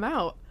bound to come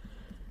out.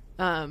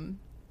 And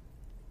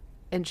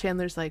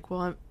Chandler's like,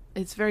 well,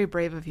 it's very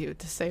brave of you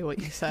to say what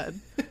you said,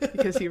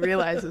 because he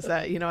realizes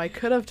that, you know, I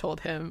could have told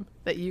him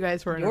that you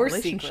guys were in a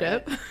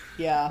relationship.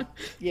 Secret.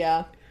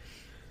 Yeah.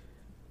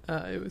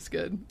 It was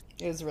good.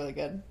 It was really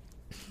good.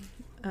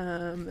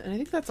 And I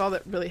think that's all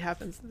that really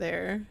happens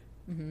there.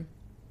 Mm-hmm.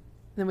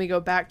 Then we go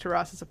back to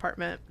Ross's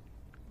apartment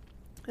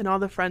and all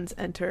the friends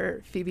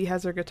enter. Phoebe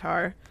has her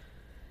guitar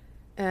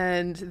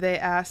and they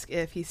ask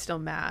if he's still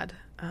mad,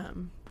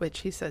 which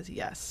he says,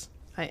 yes,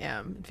 I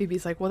am. And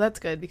Phoebe's like, well, that's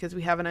good because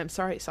we have an I'm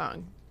sorry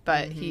song.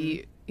 But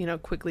he, you know,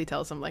 quickly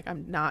tells him, like,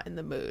 I'm not in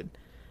the mood.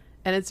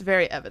 And it's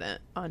very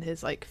evident on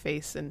his, like,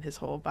 face and his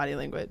whole body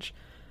language.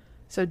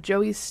 So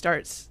Joey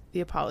starts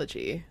the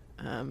apology,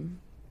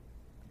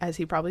 as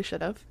he probably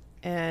should have.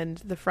 and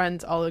the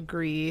friends all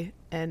agree,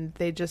 and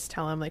they just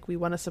tell him, like, we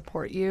want to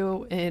support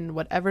you in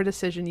whatever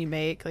decision you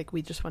make. Like,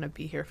 we just want to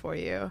be here for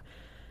you.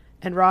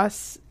 And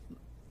Ross,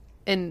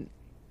 in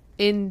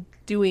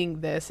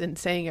doing this and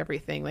saying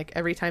everything, like,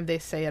 every time they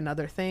say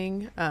another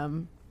thing,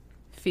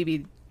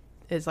 Phoebe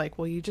is like,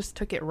 well, you just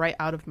took it right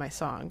out of my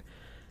song,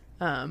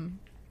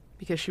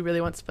 because she really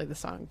wants to play the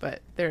song,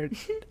 but they're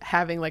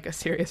having, like, a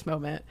serious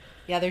moment.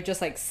 Yeah, they're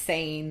just, like,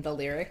 saying the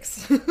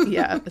lyrics.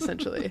 Yeah,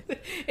 essentially.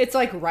 It's,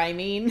 like,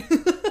 rhyming.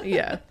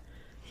 Yeah.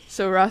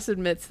 So Ross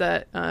admits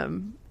that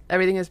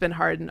everything has been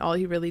hard, and all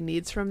he really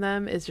needs from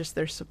them is just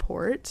their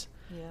support.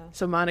 Yeah.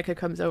 So Monica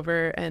comes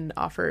over and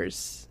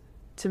offers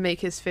to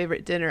make his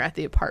favorite dinner at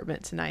the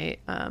apartment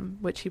tonight,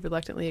 which he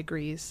reluctantly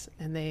agrees,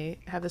 and they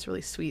have this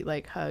really sweet,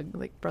 like, hug,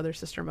 like,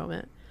 brother-sister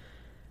moment.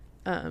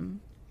 And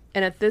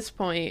at this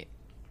point,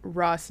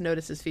 Ross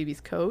notices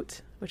Phoebe's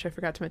coat, which I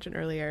forgot to mention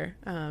earlier,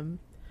 and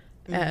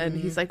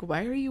he's like,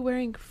 why are you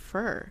wearing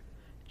fur?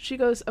 She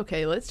goes,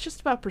 okay, let's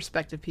just about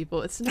perspective,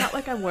 people. It's not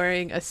like I'm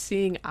wearing a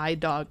seeing eye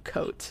dog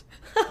coat.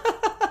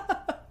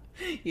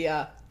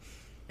 Yeah.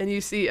 And you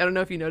see, I don't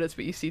know if you noticed,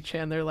 but you see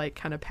Chandler, like,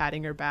 kind of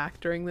patting her back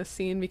during this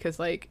scene because,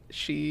 like,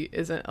 she's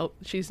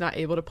not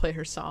able to play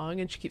her song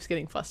and she keeps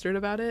getting flustered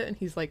about it, and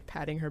he's, like,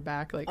 patting her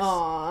back, like,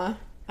 aw,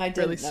 I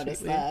didn't really notice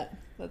sweetly. that.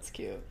 That's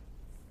cute.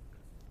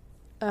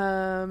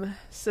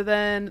 So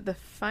then the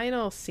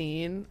final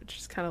scene, which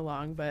is kind of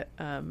long, but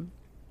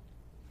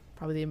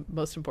probably the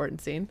most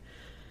important scene.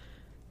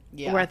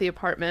 Yeah. We're at the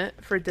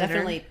apartment for dinner.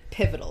 Definitely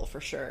pivotal for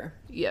sure.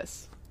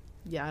 Yes.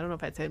 Yeah, I don't know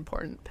if I'd say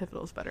important.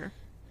 Pivotal is better.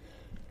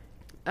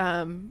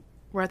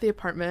 We're at the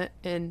apartment,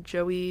 and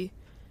Joey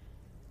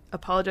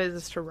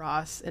apologizes to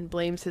Ross and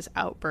blames his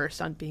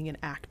outburst on being an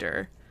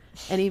actor.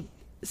 And he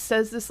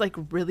says this, like,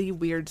 really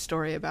weird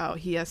story about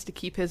he has to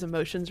keep his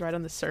emotions right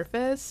on the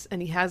surface,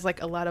 and he has,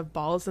 like, a lot of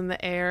balls in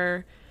the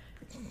air,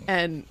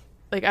 and,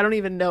 like, I don't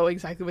even know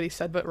exactly what he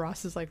said, but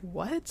Ross is like,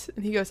 what?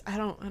 And he goes, I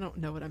don't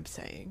know what I'm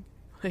saying.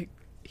 Like,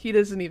 he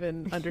doesn't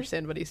even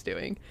understand what he's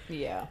doing.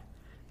 Yeah.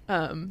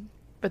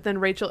 But then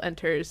Rachel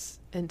enters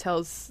and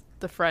tells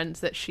the friends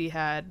that she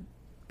had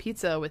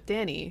pizza with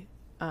Danny.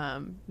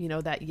 You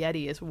know, that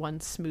Yeti is one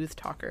smooth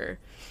talker.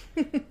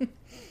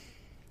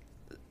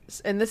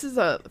 And this is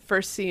the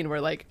first scene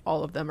where, like,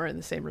 all of them are in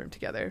the same room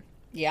together.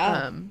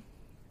 Yeah.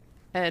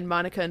 And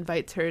Monica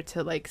invites her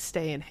to, like,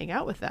 stay and hang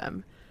out with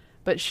them.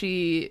 But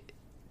she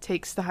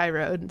takes the high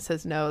road and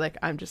says, no, like,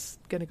 I'm just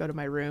going to go to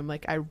my room.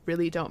 Like, I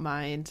really don't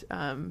mind.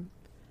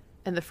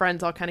 And the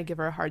friends all kind of give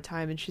her a hard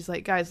time. And she's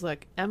like, guys,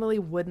 look, Emily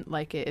wouldn't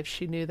like it if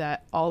she knew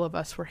that all of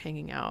us were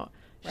hanging out.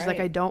 She's like,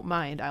 I don't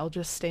mind. I'll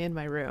just stay in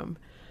my room.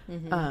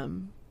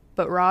 Mm-hmm.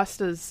 But Ross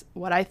does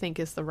what I think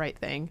is the right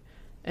thing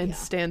and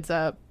stands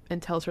up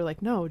and tells her,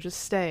 like, no,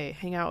 just stay,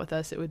 hang out with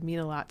us. It would mean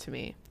a lot to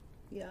me.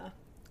 Yeah.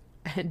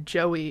 And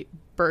Joey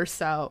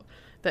bursts out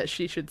that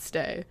she should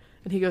stay.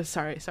 And he goes,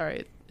 sorry.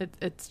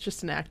 It's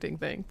just an acting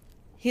thing.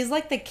 He's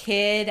like the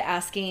kid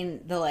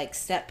asking the, like,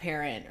 step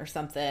parent or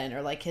something,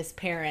 or, like, his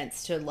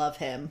parents to love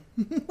him.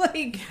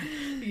 Like,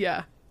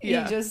 yeah.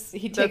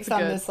 he takes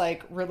on this,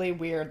 like, really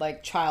weird,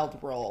 like, child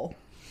role.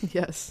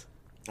 Yes.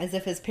 As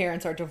if his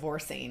parents are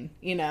divorcing,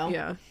 you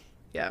know?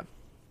 Yeah.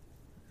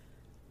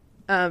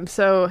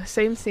 So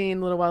same scene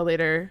a little while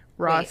later.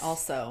 Ross. Wait,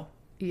 also,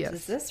 yes.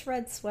 Does this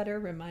red sweater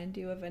remind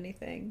you of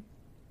anything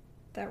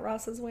that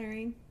Ross is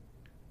wearing?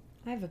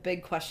 I have a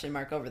big question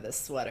mark over this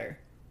sweater.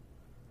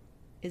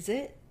 Is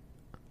it,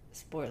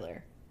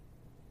 spoiler,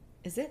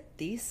 is it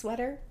the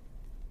sweater?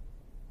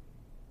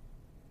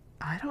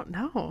 I don't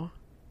know.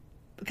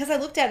 Because I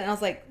looked at it and I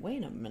was like,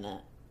 wait a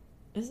minute.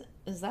 Is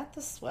that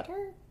the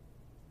sweater?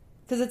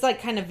 Because it's,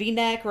 like, kind of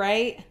V-neck,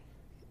 right?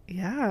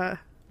 Yeah,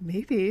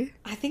 maybe.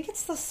 I think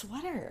it's the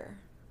sweater.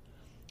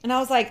 And I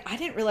was like, I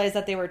didn't realize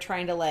that they were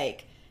trying to,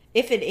 like,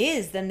 if it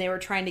is, then they were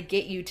trying to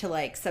get you to,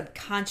 like,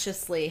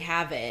 subconsciously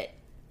have it,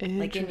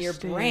 like, in your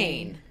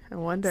brain. I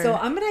wonder. So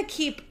I'm going to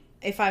keep,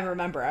 if I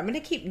remember, I'm going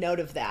to keep note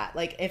of that.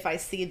 Like, if I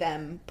see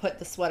them put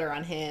the sweater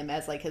on him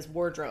as, like, his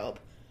wardrobe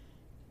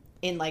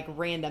in, like,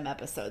 random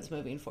episodes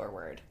moving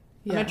forward.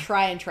 I'm going to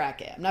try and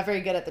track it. I'm not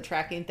very good at the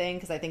tracking thing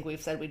because I think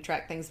we've said we'd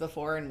track things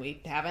before and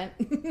we haven't.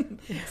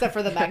 Except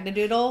for the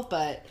Magnadoodle,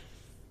 but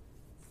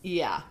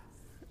yeah.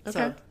 Okay.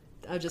 So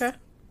I'll just,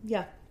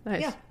 yeah.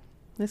 Nice. Yeah.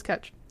 Nice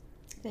catch.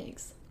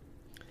 Thanks.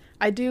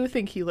 I do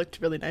think he looked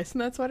really nice in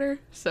that sweater,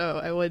 so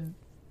I would.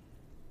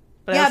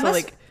 But yeah, I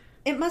also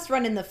it must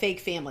run in the fake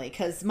family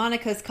because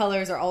Monica's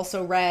colors are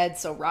also red,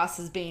 so Ross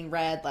is being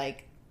red.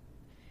 Like,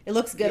 it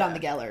looks good on the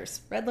Gellers.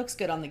 Red looks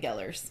good on the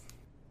Gellers.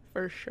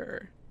 For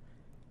sure.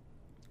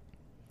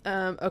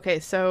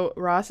 Okay, so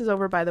Ross is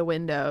over by the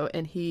window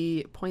and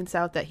he points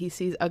out that he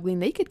sees Ugly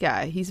Naked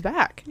Guy. He's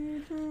back.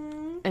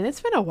 Mm-hmm. And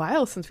it's been a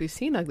while since we've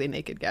seen Ugly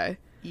Naked Guy.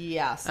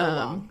 Yeah, so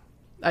long.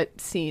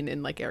 Seen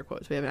in, like, air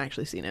quotes. We haven't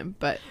actually seen him,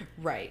 but...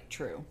 Right,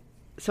 true.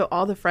 So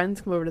all the friends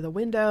come over to the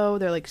window.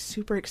 They're, like,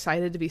 super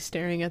excited to be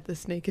staring at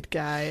this naked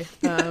guy.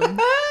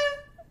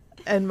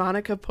 And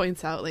Monica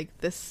points out, like,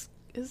 this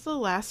this is the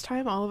last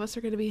time all of us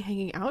are going to be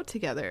hanging out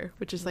together,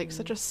 which is like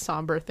such a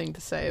somber thing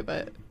to say,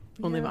 but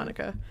only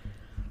Monica.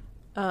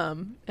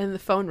 And the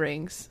phone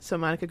rings, so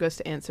Monica goes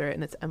to answer it,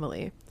 and it's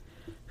Emily,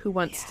 who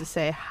wants to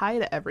say hi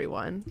to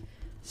everyone.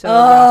 So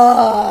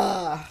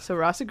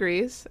Ross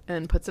agrees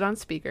and puts it on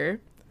speaker.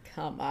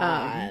 Come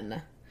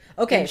on.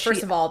 Okay,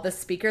 first of all, the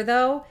speaker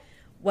though,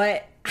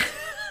 it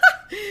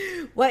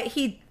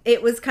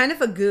was kind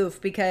of a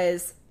goof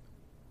because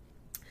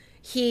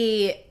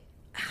he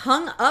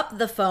hung up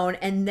the phone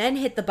and then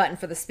hit the button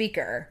for the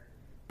speaker,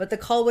 but the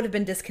call would have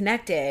been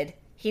disconnected.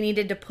 He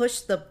needed to push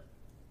the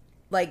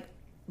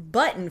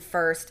button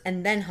first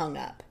and then hung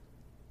up.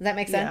 Does that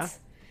make sense?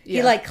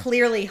 Yeah. He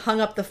clearly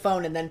hung up the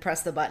phone and then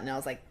pressed the button. I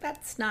was like,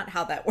 that's not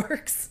how that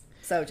works.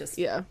 So just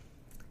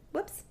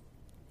whoops.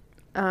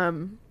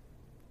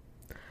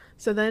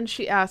 So then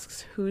she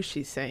asks who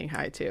she's saying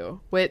hi to,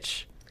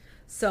 which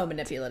so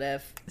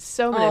manipulative.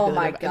 Oh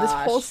my gosh. And this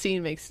whole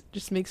scene makes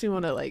me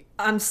want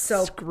to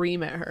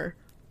scream at her.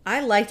 I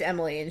liked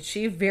Emily, and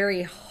she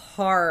very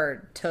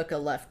hard took a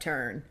left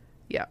turn.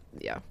 Yeah.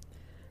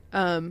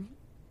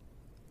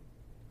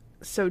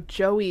 So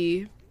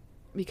Joey,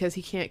 because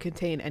he can't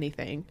contain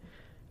anything,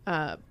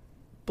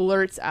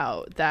 blurts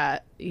out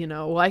that,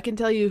 well, I can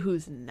tell you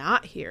who's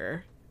not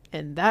here,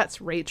 and that's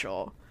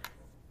Rachel.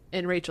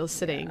 And Rachel's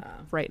sitting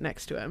right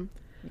next to him.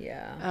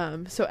 Yeah.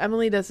 So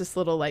Emily does this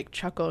little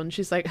chuckle, and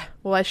she's like,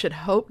 well, I should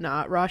hope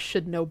not. Ross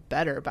should know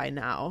better by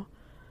now.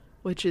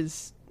 Which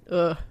is,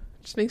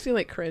 just makes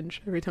me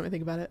cringe every time I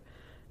think about it.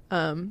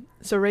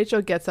 So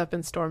Rachel gets up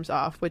and storms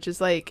off, which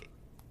is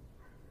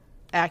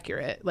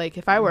accurate.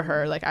 If I were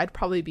her, I'd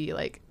probably be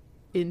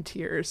in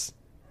tears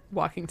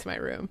walking to my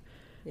room.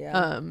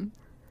 Yeah.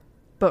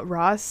 But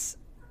Ross,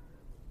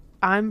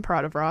 I'm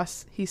proud of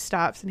Ross. He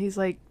stops and he's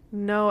like,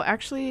 no,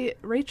 actually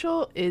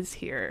Rachel is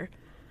here.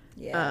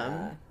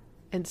 Yeah.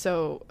 And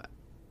so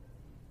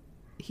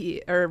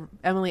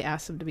Emily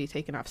asks him to be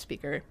taken off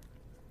speaker.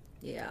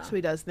 Yeah. So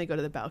he does, and they go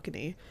to the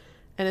balcony.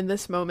 And in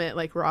this moment,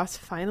 Ross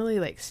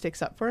finally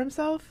sticks up for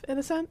himself in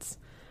a sense.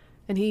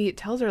 And he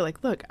tells her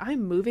look,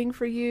 I'm moving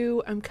for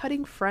you. I'm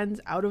cutting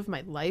friends out of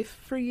my life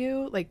for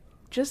you.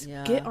 Just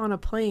get on a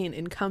plane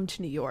and come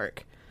to New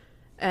York.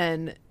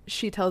 And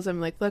she tells him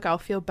look, I'll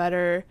feel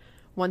better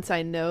once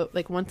I know,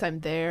 once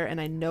I'm there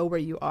and I know where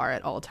you are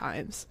at all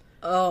times.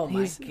 Oh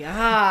my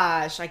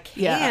gosh, I can't.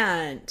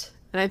 Yeah. And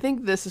I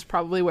think this is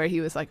probably where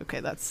he was like, okay,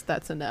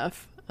 that's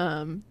enough.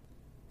 And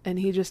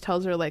he just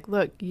tells her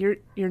look, you're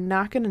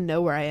not going to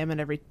know where I am at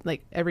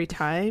every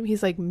time.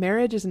 He's like,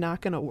 marriage is not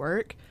going to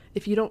work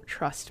if you don't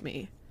trust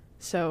me.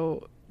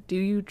 So do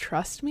you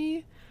trust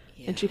me?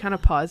 Yeah. And she kind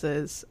of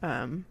pauses.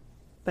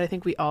 But I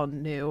think we all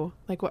knew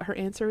what her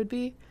answer would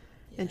be.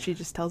 Yeah. And she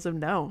just tells him,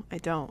 no, I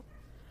don't.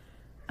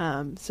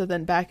 So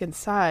then back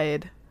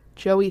inside,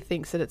 Joey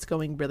thinks that it's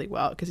going really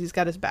well because he's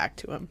got his back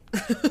to him.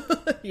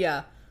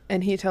 Yeah.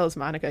 And he tells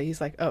Monica,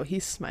 he's like, oh,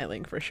 he's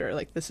smiling for sure.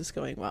 This is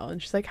going well.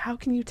 And she's like, how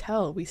can you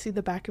tell? We see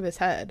the back of his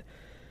head.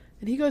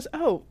 And he goes,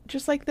 oh,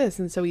 just like this.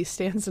 And so he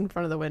stands in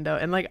front of the window.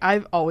 And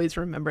I've always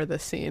remembered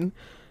this scene.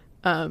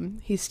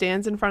 He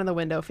stands in front of the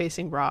window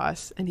facing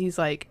Ross. And he's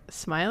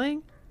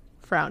smiling,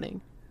 frowning,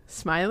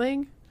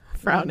 smiling,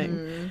 frowning.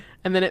 Mm-hmm.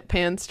 And then it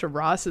pans to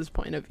Ross's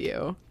point of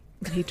view.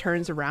 He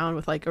turns around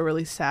with a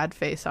really sad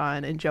face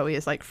on, and Joey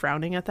is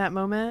frowning at that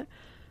moment.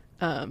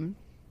 And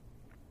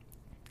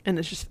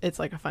it's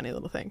a funny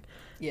little thing.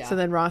 Yeah. So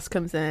then Ross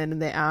comes in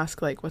and they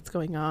ask what's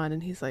going on,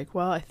 and he's like,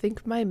 well, I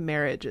think my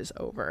marriage is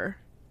over.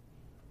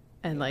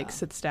 And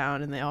sits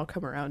down, and they all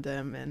come around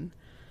him, and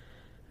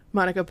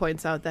Monica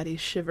points out that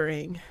he's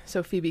shivering.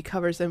 So Phoebe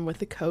covers him with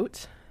the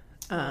coat.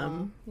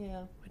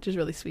 Which is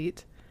really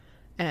sweet.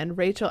 And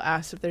Rachel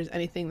asks if there's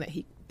anything that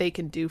they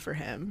can do for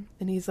him.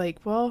 And he's like,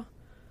 well,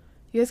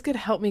 you guys could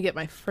help me get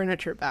my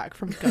furniture back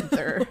from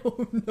Gunther.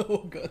 Oh,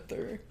 no,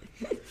 Gunther.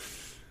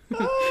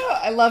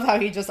 I love how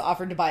he just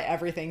offered to buy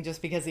everything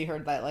just because he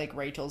heard that,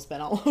 Rachel's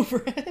been all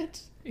over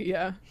it.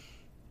 Yeah.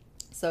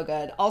 So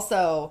good.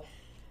 Also,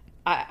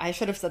 I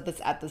should have said this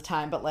at the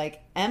time, but,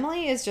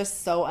 Emily is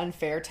just so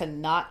unfair to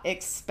not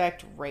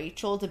expect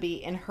Rachel to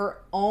be in her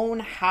own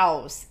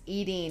house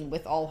eating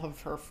with all of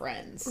her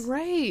friends.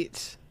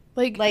 Right.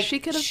 She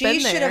could have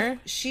been there.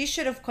 She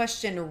should have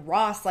questioned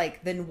Ross,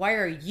 then why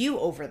are you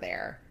over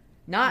there?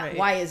 Not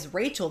why is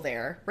Rachel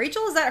there?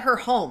 Rachel is at her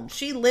home.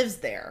 She lives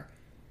there.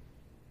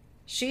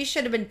 She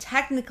should have been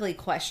technically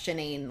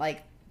questioning,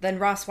 then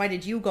Ross, why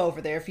did you go over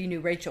there if you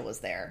knew Rachel was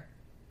there?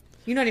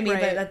 You know what I mean?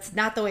 Right. But that's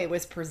not the way it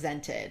was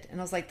presented.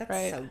 And I was like,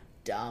 that's so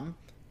dumb.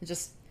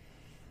 Just,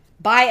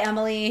 bye,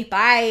 Emily.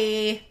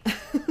 Bye.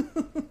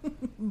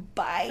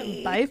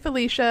 Bye. Bye,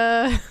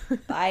 Felicia.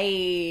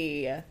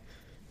 Bye.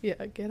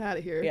 Yeah, get out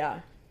of here. Yeah.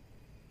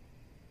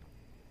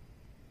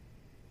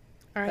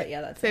 All right. But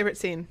yeah, that's favorite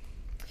scene.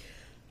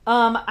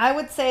 I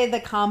would say the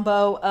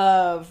combo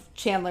of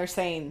Chandler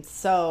saying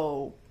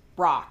 "so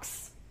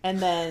rocks" and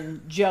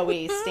then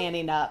Joey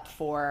standing up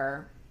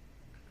for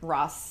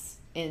Ross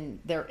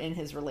in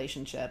his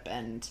relationship,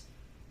 and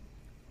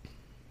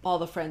all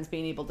the friends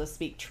being able to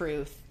speak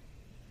truth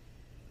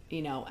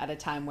at a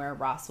time where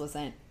Ross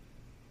wasn't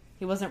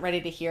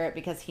ready to hear it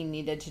because he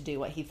needed to do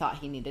what he thought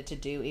he needed to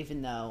do,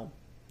 even though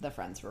the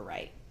friends were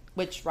right,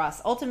 which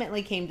Ross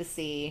ultimately came to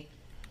see.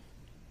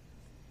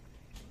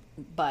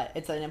 But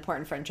it's an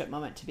important friendship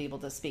moment to be able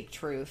to speak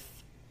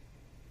truth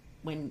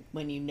when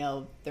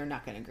they're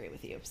not going to agree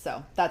with you.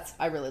 So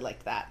I really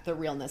liked that, the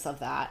realness of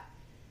that.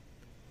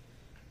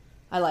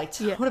 I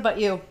liked. Yeah. What about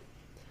you?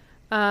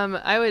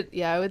 I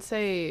would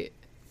say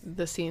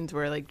the scenes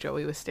where like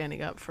Joey was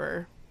standing up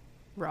for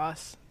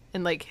Ross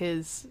and like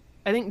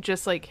I think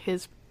just like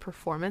his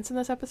performance in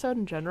this episode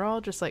in general,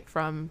 just like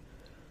from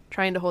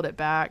trying to hold it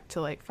back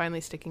to like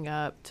finally sticking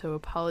up to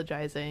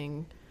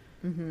apologizing,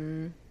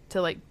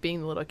 to like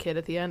being the little kid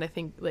at the end. I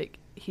think like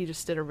he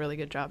just did a really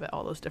good job at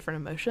all those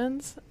different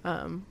emotions.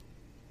 So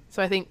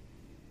I think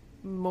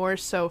more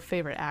so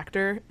favorite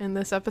actor in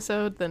this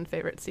episode than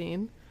favorite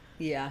scene.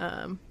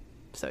 Yeah.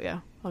 So yeah,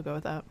 I'll go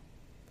with that.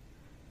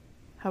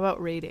 How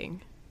about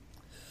rating?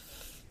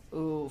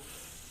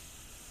 Oof.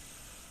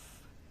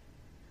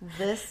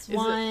 This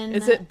one...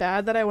 Is it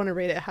bad that I want to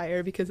rate it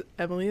higher because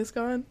Emily is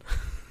gone?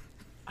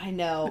 I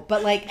know,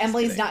 but like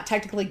Emily's not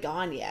technically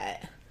gone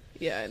yet.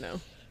 Yeah, I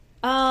know.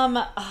 I'm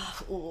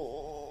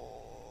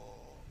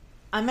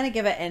gonna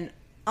give it an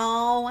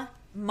oh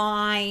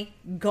my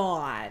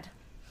god.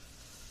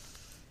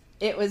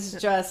 It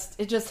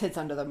just hits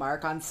under the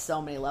mark on so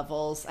many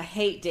levels. I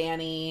hate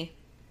Danny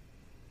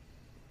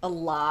a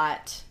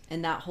lot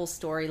in that whole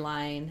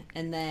storyline,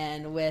 and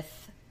then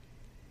with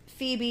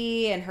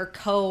Phoebe and her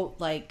coat,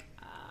 like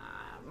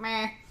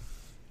meh,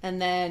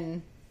 and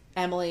then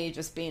Emily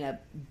just being a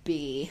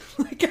bee.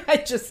 Like I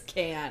just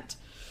can't.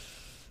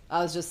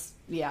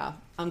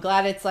 I'm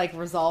glad it's like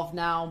resolved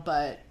now,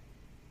 but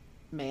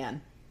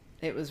man,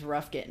 it was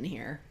rough getting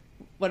here.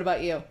 What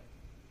about you?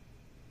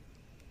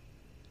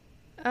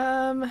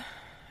 I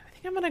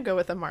think I'm gonna go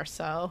with a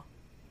Marcel.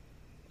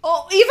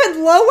 Oh,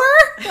 even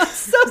lower? I'm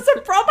so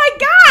surprised. Oh my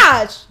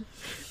gosh!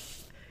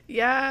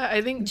 Yeah,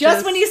 I think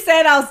just when you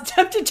said, I was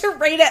tempted to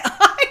rate it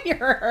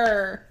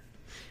higher.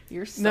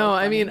 You're so no,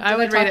 funny. I mean, I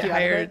would rate it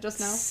higher just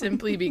now?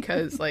 simply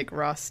because like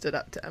Ross stood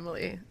up to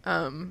Emily.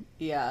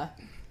 Yeah,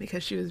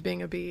 because she was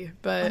being a bee.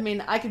 But I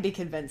mean, I could be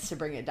convinced to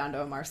bring it down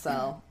to a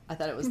Marcel. I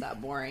thought it was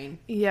that boring.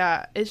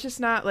 Yeah, it's just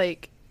not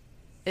like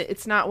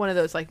it's not one of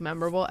those like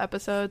memorable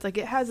episodes. Like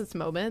it has its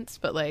moments,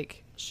 but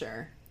like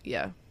sure,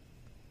 yeah.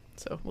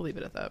 So we'll leave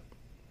it at that.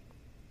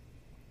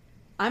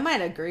 I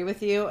might agree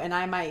with you, and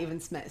I might even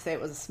say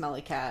it was a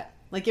smelly cat.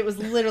 Like it was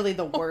literally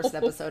the worst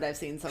episode I've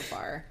seen so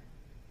far.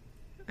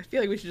 I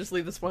feel like we should just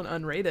leave this one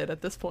unrated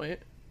at this point.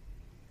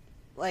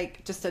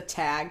 Like just a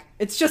tag.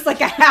 It's just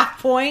like a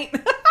half point.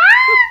 Okay.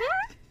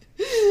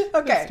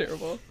 That's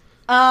terrible.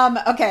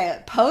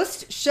 Okay.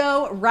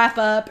 Post-show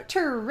wrap-up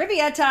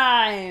trivia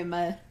time.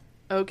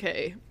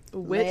 Okay.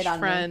 Which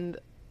friend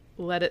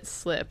let it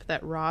slip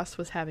that Ross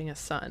was having a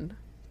son?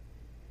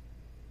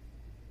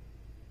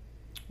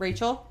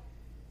 Rachel?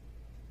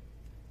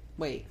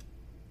 Wait.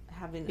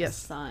 Having a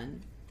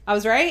son. I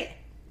was right?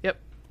 Yep.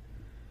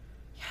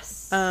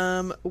 Yes.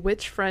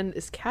 Which friend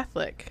is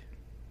Catholic?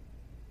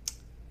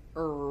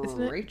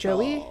 Isn't it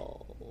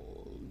Rachel.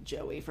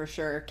 Joey for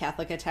sure.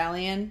 Catholic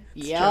Italian.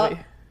 It's yep. Joey.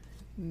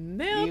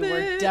 Nailed it. You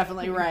were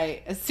definitely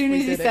right. As soon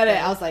as you said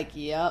it, I was like,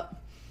 yep.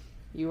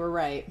 You were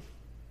right.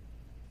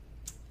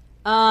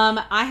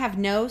 I have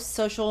no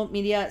social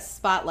media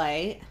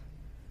spotlight.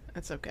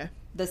 That's okay.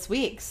 This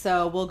week,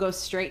 so we'll go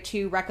straight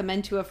to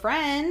recommend to a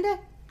friend,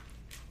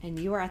 and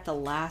you are at the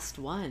last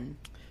one.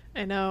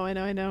 I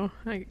know.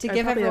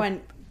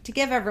 To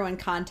give everyone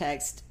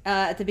context,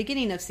 at the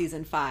beginning of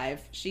season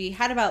 5, she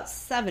had about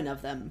 7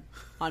 of them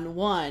on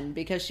one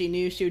because she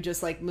knew she would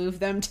just like move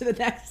them to the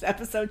next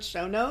episode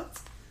show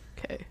notes.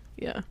 Okay,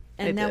 yeah.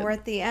 And now we're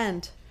at the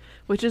end,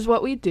 which is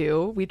what we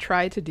do. We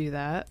try to do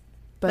that,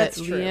 but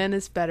that's true. Leanne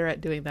is better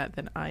at doing that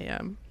than I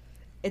am.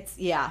 It's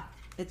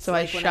so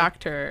like I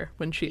shocked her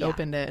when she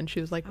opened it, and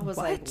she was like, I was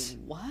like,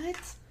 what?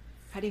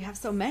 How do you have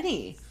so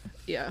many?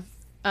 Yeah.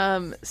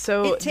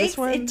 So it takes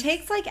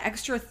like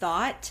extra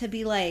thought to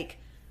be like,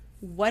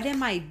 what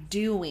am I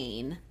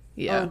doing?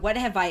 Yeah. Or what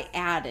have I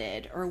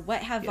added? Or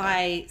what have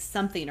I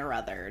something or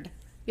othered?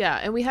 Yeah,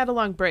 and we had a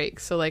long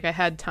break, so like I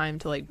had time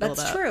to like build up.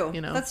 That's true.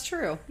 You know? That's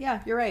true.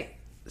 Yeah, you're right.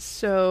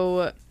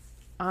 So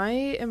I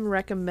am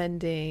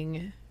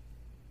recommending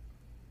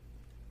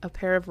a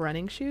pair of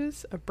running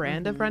shoes, a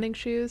brand of running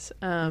shoes.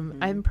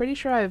 I'm pretty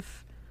sure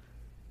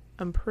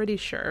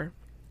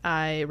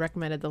I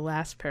recommended the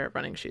last pair of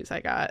running shoes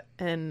I got.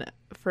 And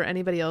for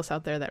anybody else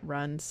out there that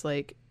runs,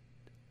 like,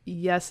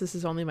 yes, this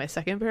is only my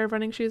second pair of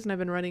running shoes, and I've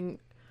been running.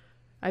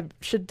 I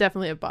should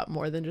definitely have bought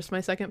more than just my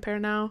second pair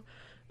now.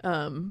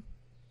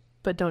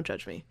 But don't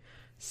judge me.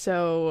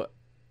 So,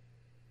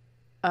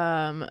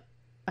 I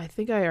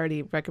think I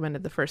already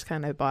recommended the first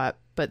kind I bought,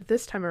 but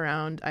this time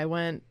around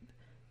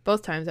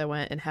both times I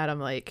went and had them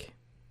like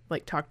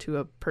talk to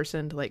a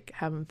person to like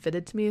have them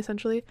fitted to me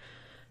essentially.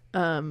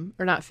 Or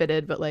not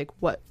fitted, but like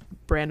what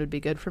brand would be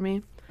good for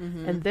me.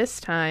 And this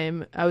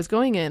time I was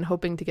going in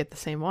hoping to get the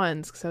same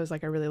ones because I was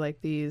like, I really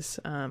like these.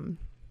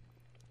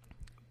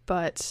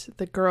 but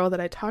the girl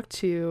that I talked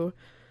to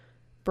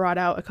brought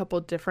out a couple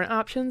different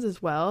options as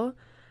well.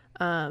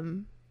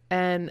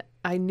 And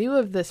I knew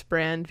of this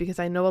brand because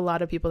I know a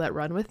lot of people that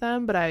run with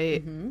them, but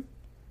I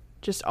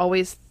just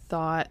always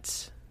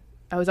thought,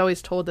 I was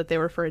always told that they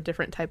were for a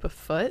different type of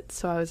foot.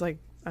 So I was like,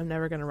 I'm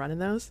never going to run in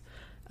those.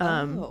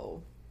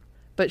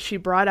 But she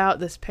brought out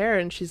this pair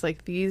and she's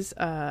like, these,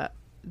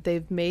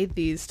 they've made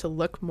these to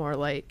look more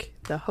like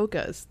the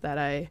Hokas that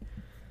I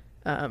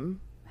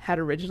had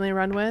originally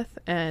run with.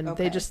 And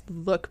they just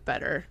look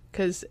better.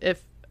 Because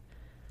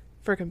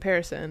for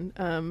comparison,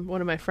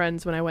 one of my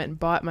friends, when I went and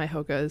bought my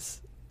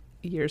Hokas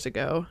years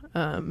ago,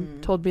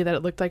 told me that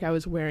it looked like I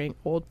was wearing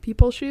old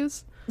people's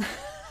shoes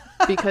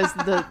because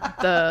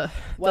the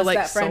Was like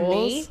that friend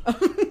soles,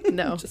 me?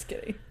 no, Just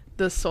kidding.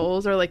 the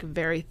soles are like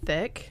very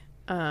thick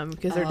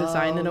because they're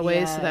designed in a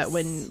way so that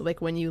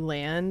when you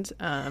land,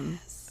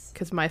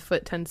 because my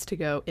foot tends to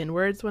go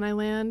inwards when I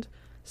land,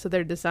 so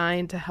they're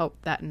designed to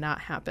help that not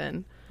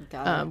happen,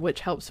 which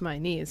helps my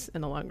knees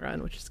in the long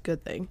run, which is a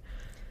good thing.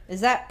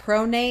 Is that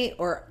pronate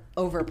or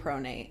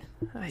overpronate?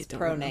 I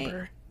don't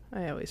remember.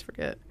 I always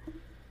forget.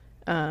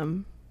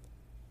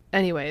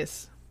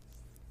 Anyways,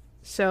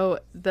 so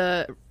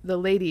the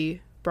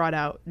lady brought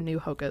out new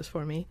Hokas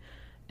for me,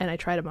 and I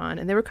tried them on,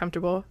 and they were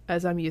comfortable,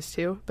 as I'm used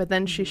to. But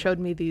then she showed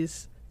me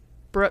these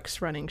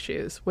Brooks running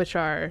shoes, which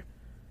are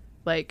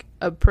like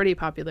a pretty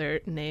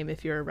popular name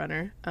if you're a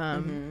runner.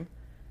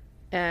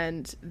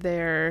 And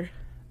they're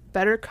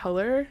better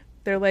color.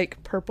 They're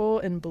like purple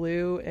and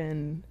blue,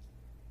 and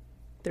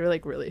they're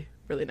like really,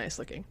 really nice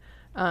looking.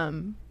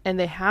 And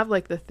they have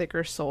like the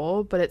thicker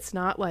sole, but it's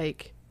not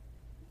like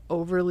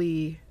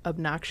overly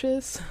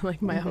obnoxious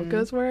like my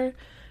Hokas were.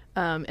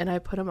 And I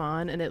put them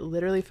on and it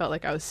literally felt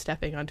like I was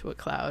stepping onto a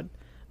cloud.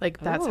 Like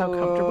that's how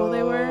comfortable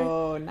they were.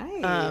 Oh,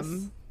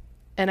 nice.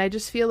 And I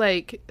just feel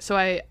like, so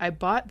I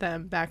bought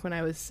them back when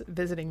I was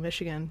visiting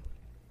Michigan,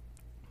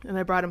 and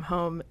I brought them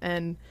home,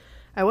 and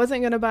I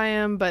wasn't going to buy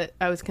them, but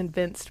I was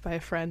convinced by a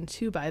friend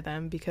to buy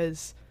them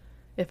because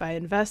if I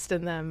invest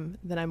in them,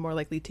 then I'm more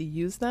likely to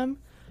use them,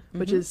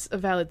 which is a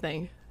valid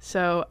thing.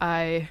 So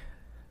I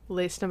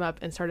laced them up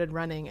and started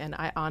running, and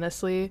I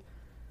honestly,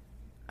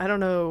 I don't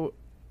know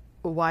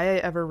why I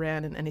ever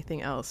ran in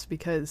anything else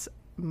because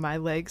my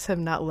legs have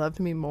not loved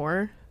me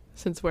more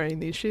since wearing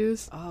these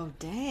shoes. Oh,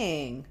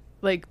 dang.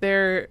 Like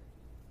they're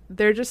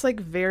just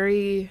like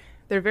they're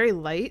very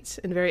light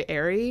and very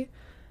airy,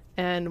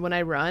 and when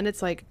I run,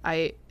 it's like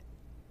I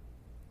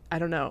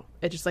don't know,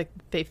 it just like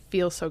they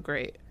feel so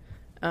great.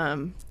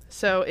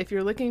 So if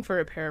you're looking for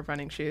a pair of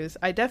running shoes,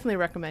 I definitely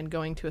recommend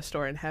going to a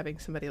store and having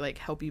somebody like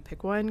help you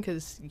pick one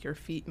because your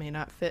feet may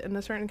not fit in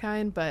a certain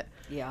kind. But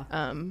yeah,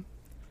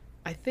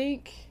 I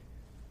think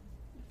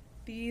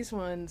these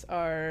ones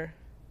they're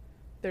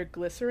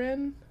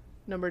glycerin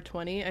number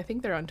 20. I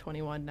think they're on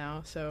 21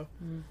 now. So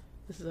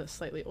this is a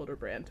slightly older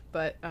brand,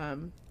 but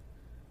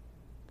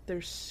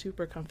they're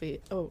super comfy.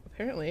 Oh,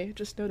 apparently,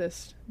 just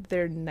noticed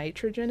they're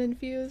nitrogen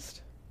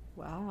infused.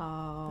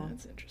 Wow,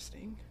 that's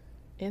interesting.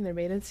 And they're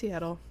made in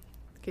Seattle,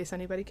 in case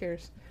anybody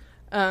cares.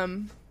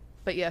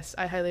 But yes,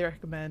 I highly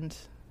recommend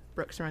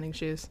Brooks running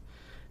shoes.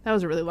 That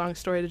was a really long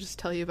story to just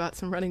tell you about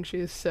some running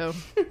shoes, so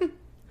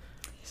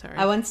sorry.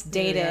 I once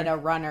dated a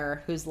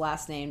runner whose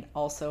last name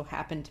also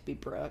happened to be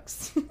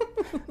Brooks.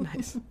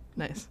 Nice.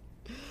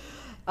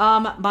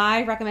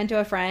 My recommend to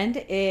a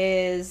friend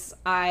is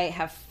I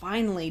have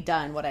finally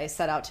done what I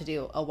set out to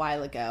do a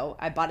while ago.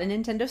 I bought a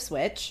Nintendo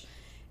Switch,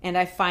 and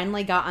I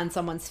finally got on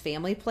someone's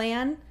family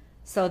plan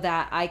so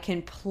that I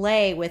can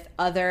play with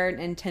other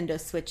Nintendo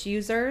Switch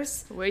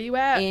users. Where you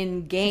at?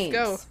 In games.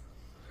 Let's go.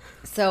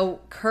 So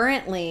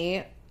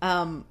currently,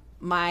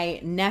 my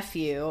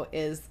nephew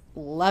is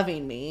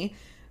loving me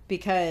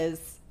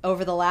because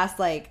over the last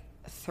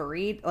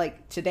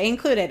today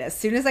included, as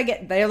soon as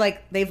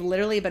they've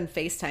literally been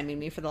FaceTiming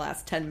me for the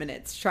last 10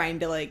 minutes trying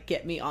to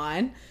get me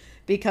on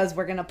because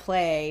we're going to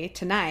play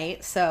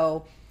tonight.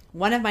 So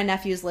one of my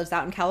nephews lives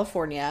out in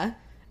California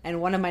and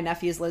one of my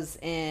nephews lives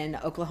in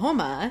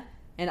Oklahoma,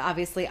 and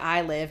obviously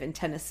I live in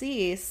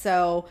Tennessee.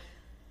 So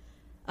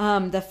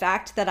the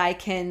fact that I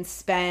can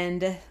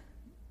spend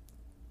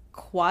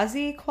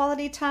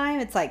quasi-quality time,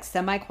 it's like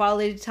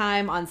semi-quality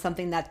time on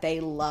something that they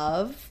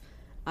love,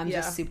 I'm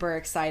just super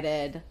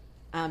excited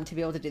to be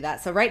able to do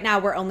that. So right now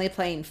we're only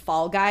playing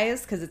Fall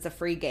Guys because it's a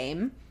free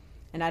game,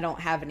 and I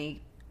don't have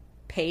any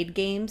paid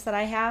games that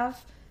I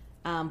have,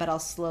 but I'll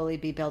slowly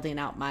be building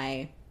out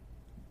my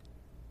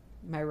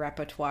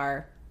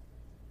repertoire,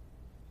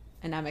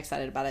 and I'm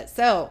excited about it.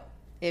 So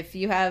if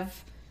you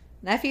have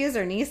nephews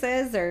or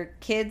nieces or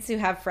kids who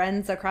have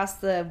friends across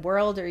the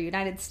world or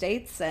United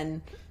States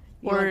and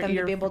you want them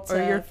to be able to...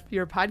 Or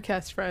your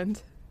podcast friend.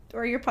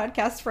 Or your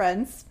podcast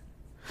friends.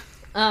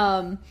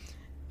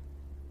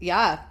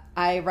 Yeah,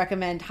 I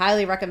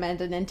highly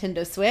recommend a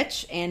Nintendo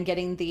Switch and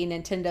getting the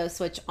Nintendo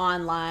Switch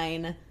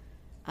Online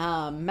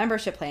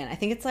membership plan. I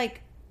think it's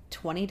like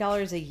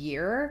 $20 a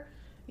year.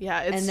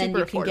 Yeah, it's and then super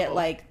you can affordable.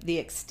 get the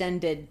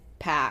extended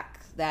pack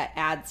that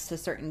adds to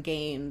certain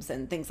games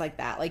and things like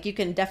that. You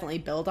can definitely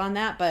build on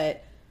that,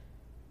 but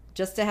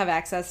just to have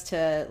access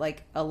to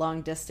like a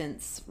long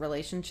distance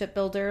relationship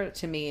builder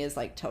to me is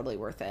like totally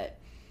worth it.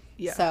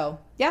 Yeah. So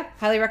yeah,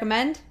 highly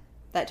recommend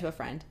that to a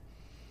friend.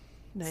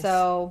 Nice.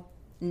 So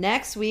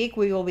next week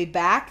we will be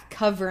back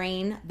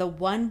covering the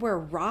one where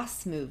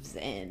Ross moves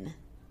in.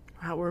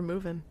 Wow, we're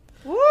moving.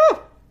 Woo!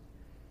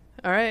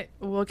 All right.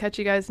 We'll catch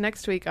you guys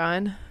next week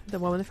on the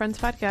One with the Friends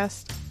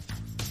podcast.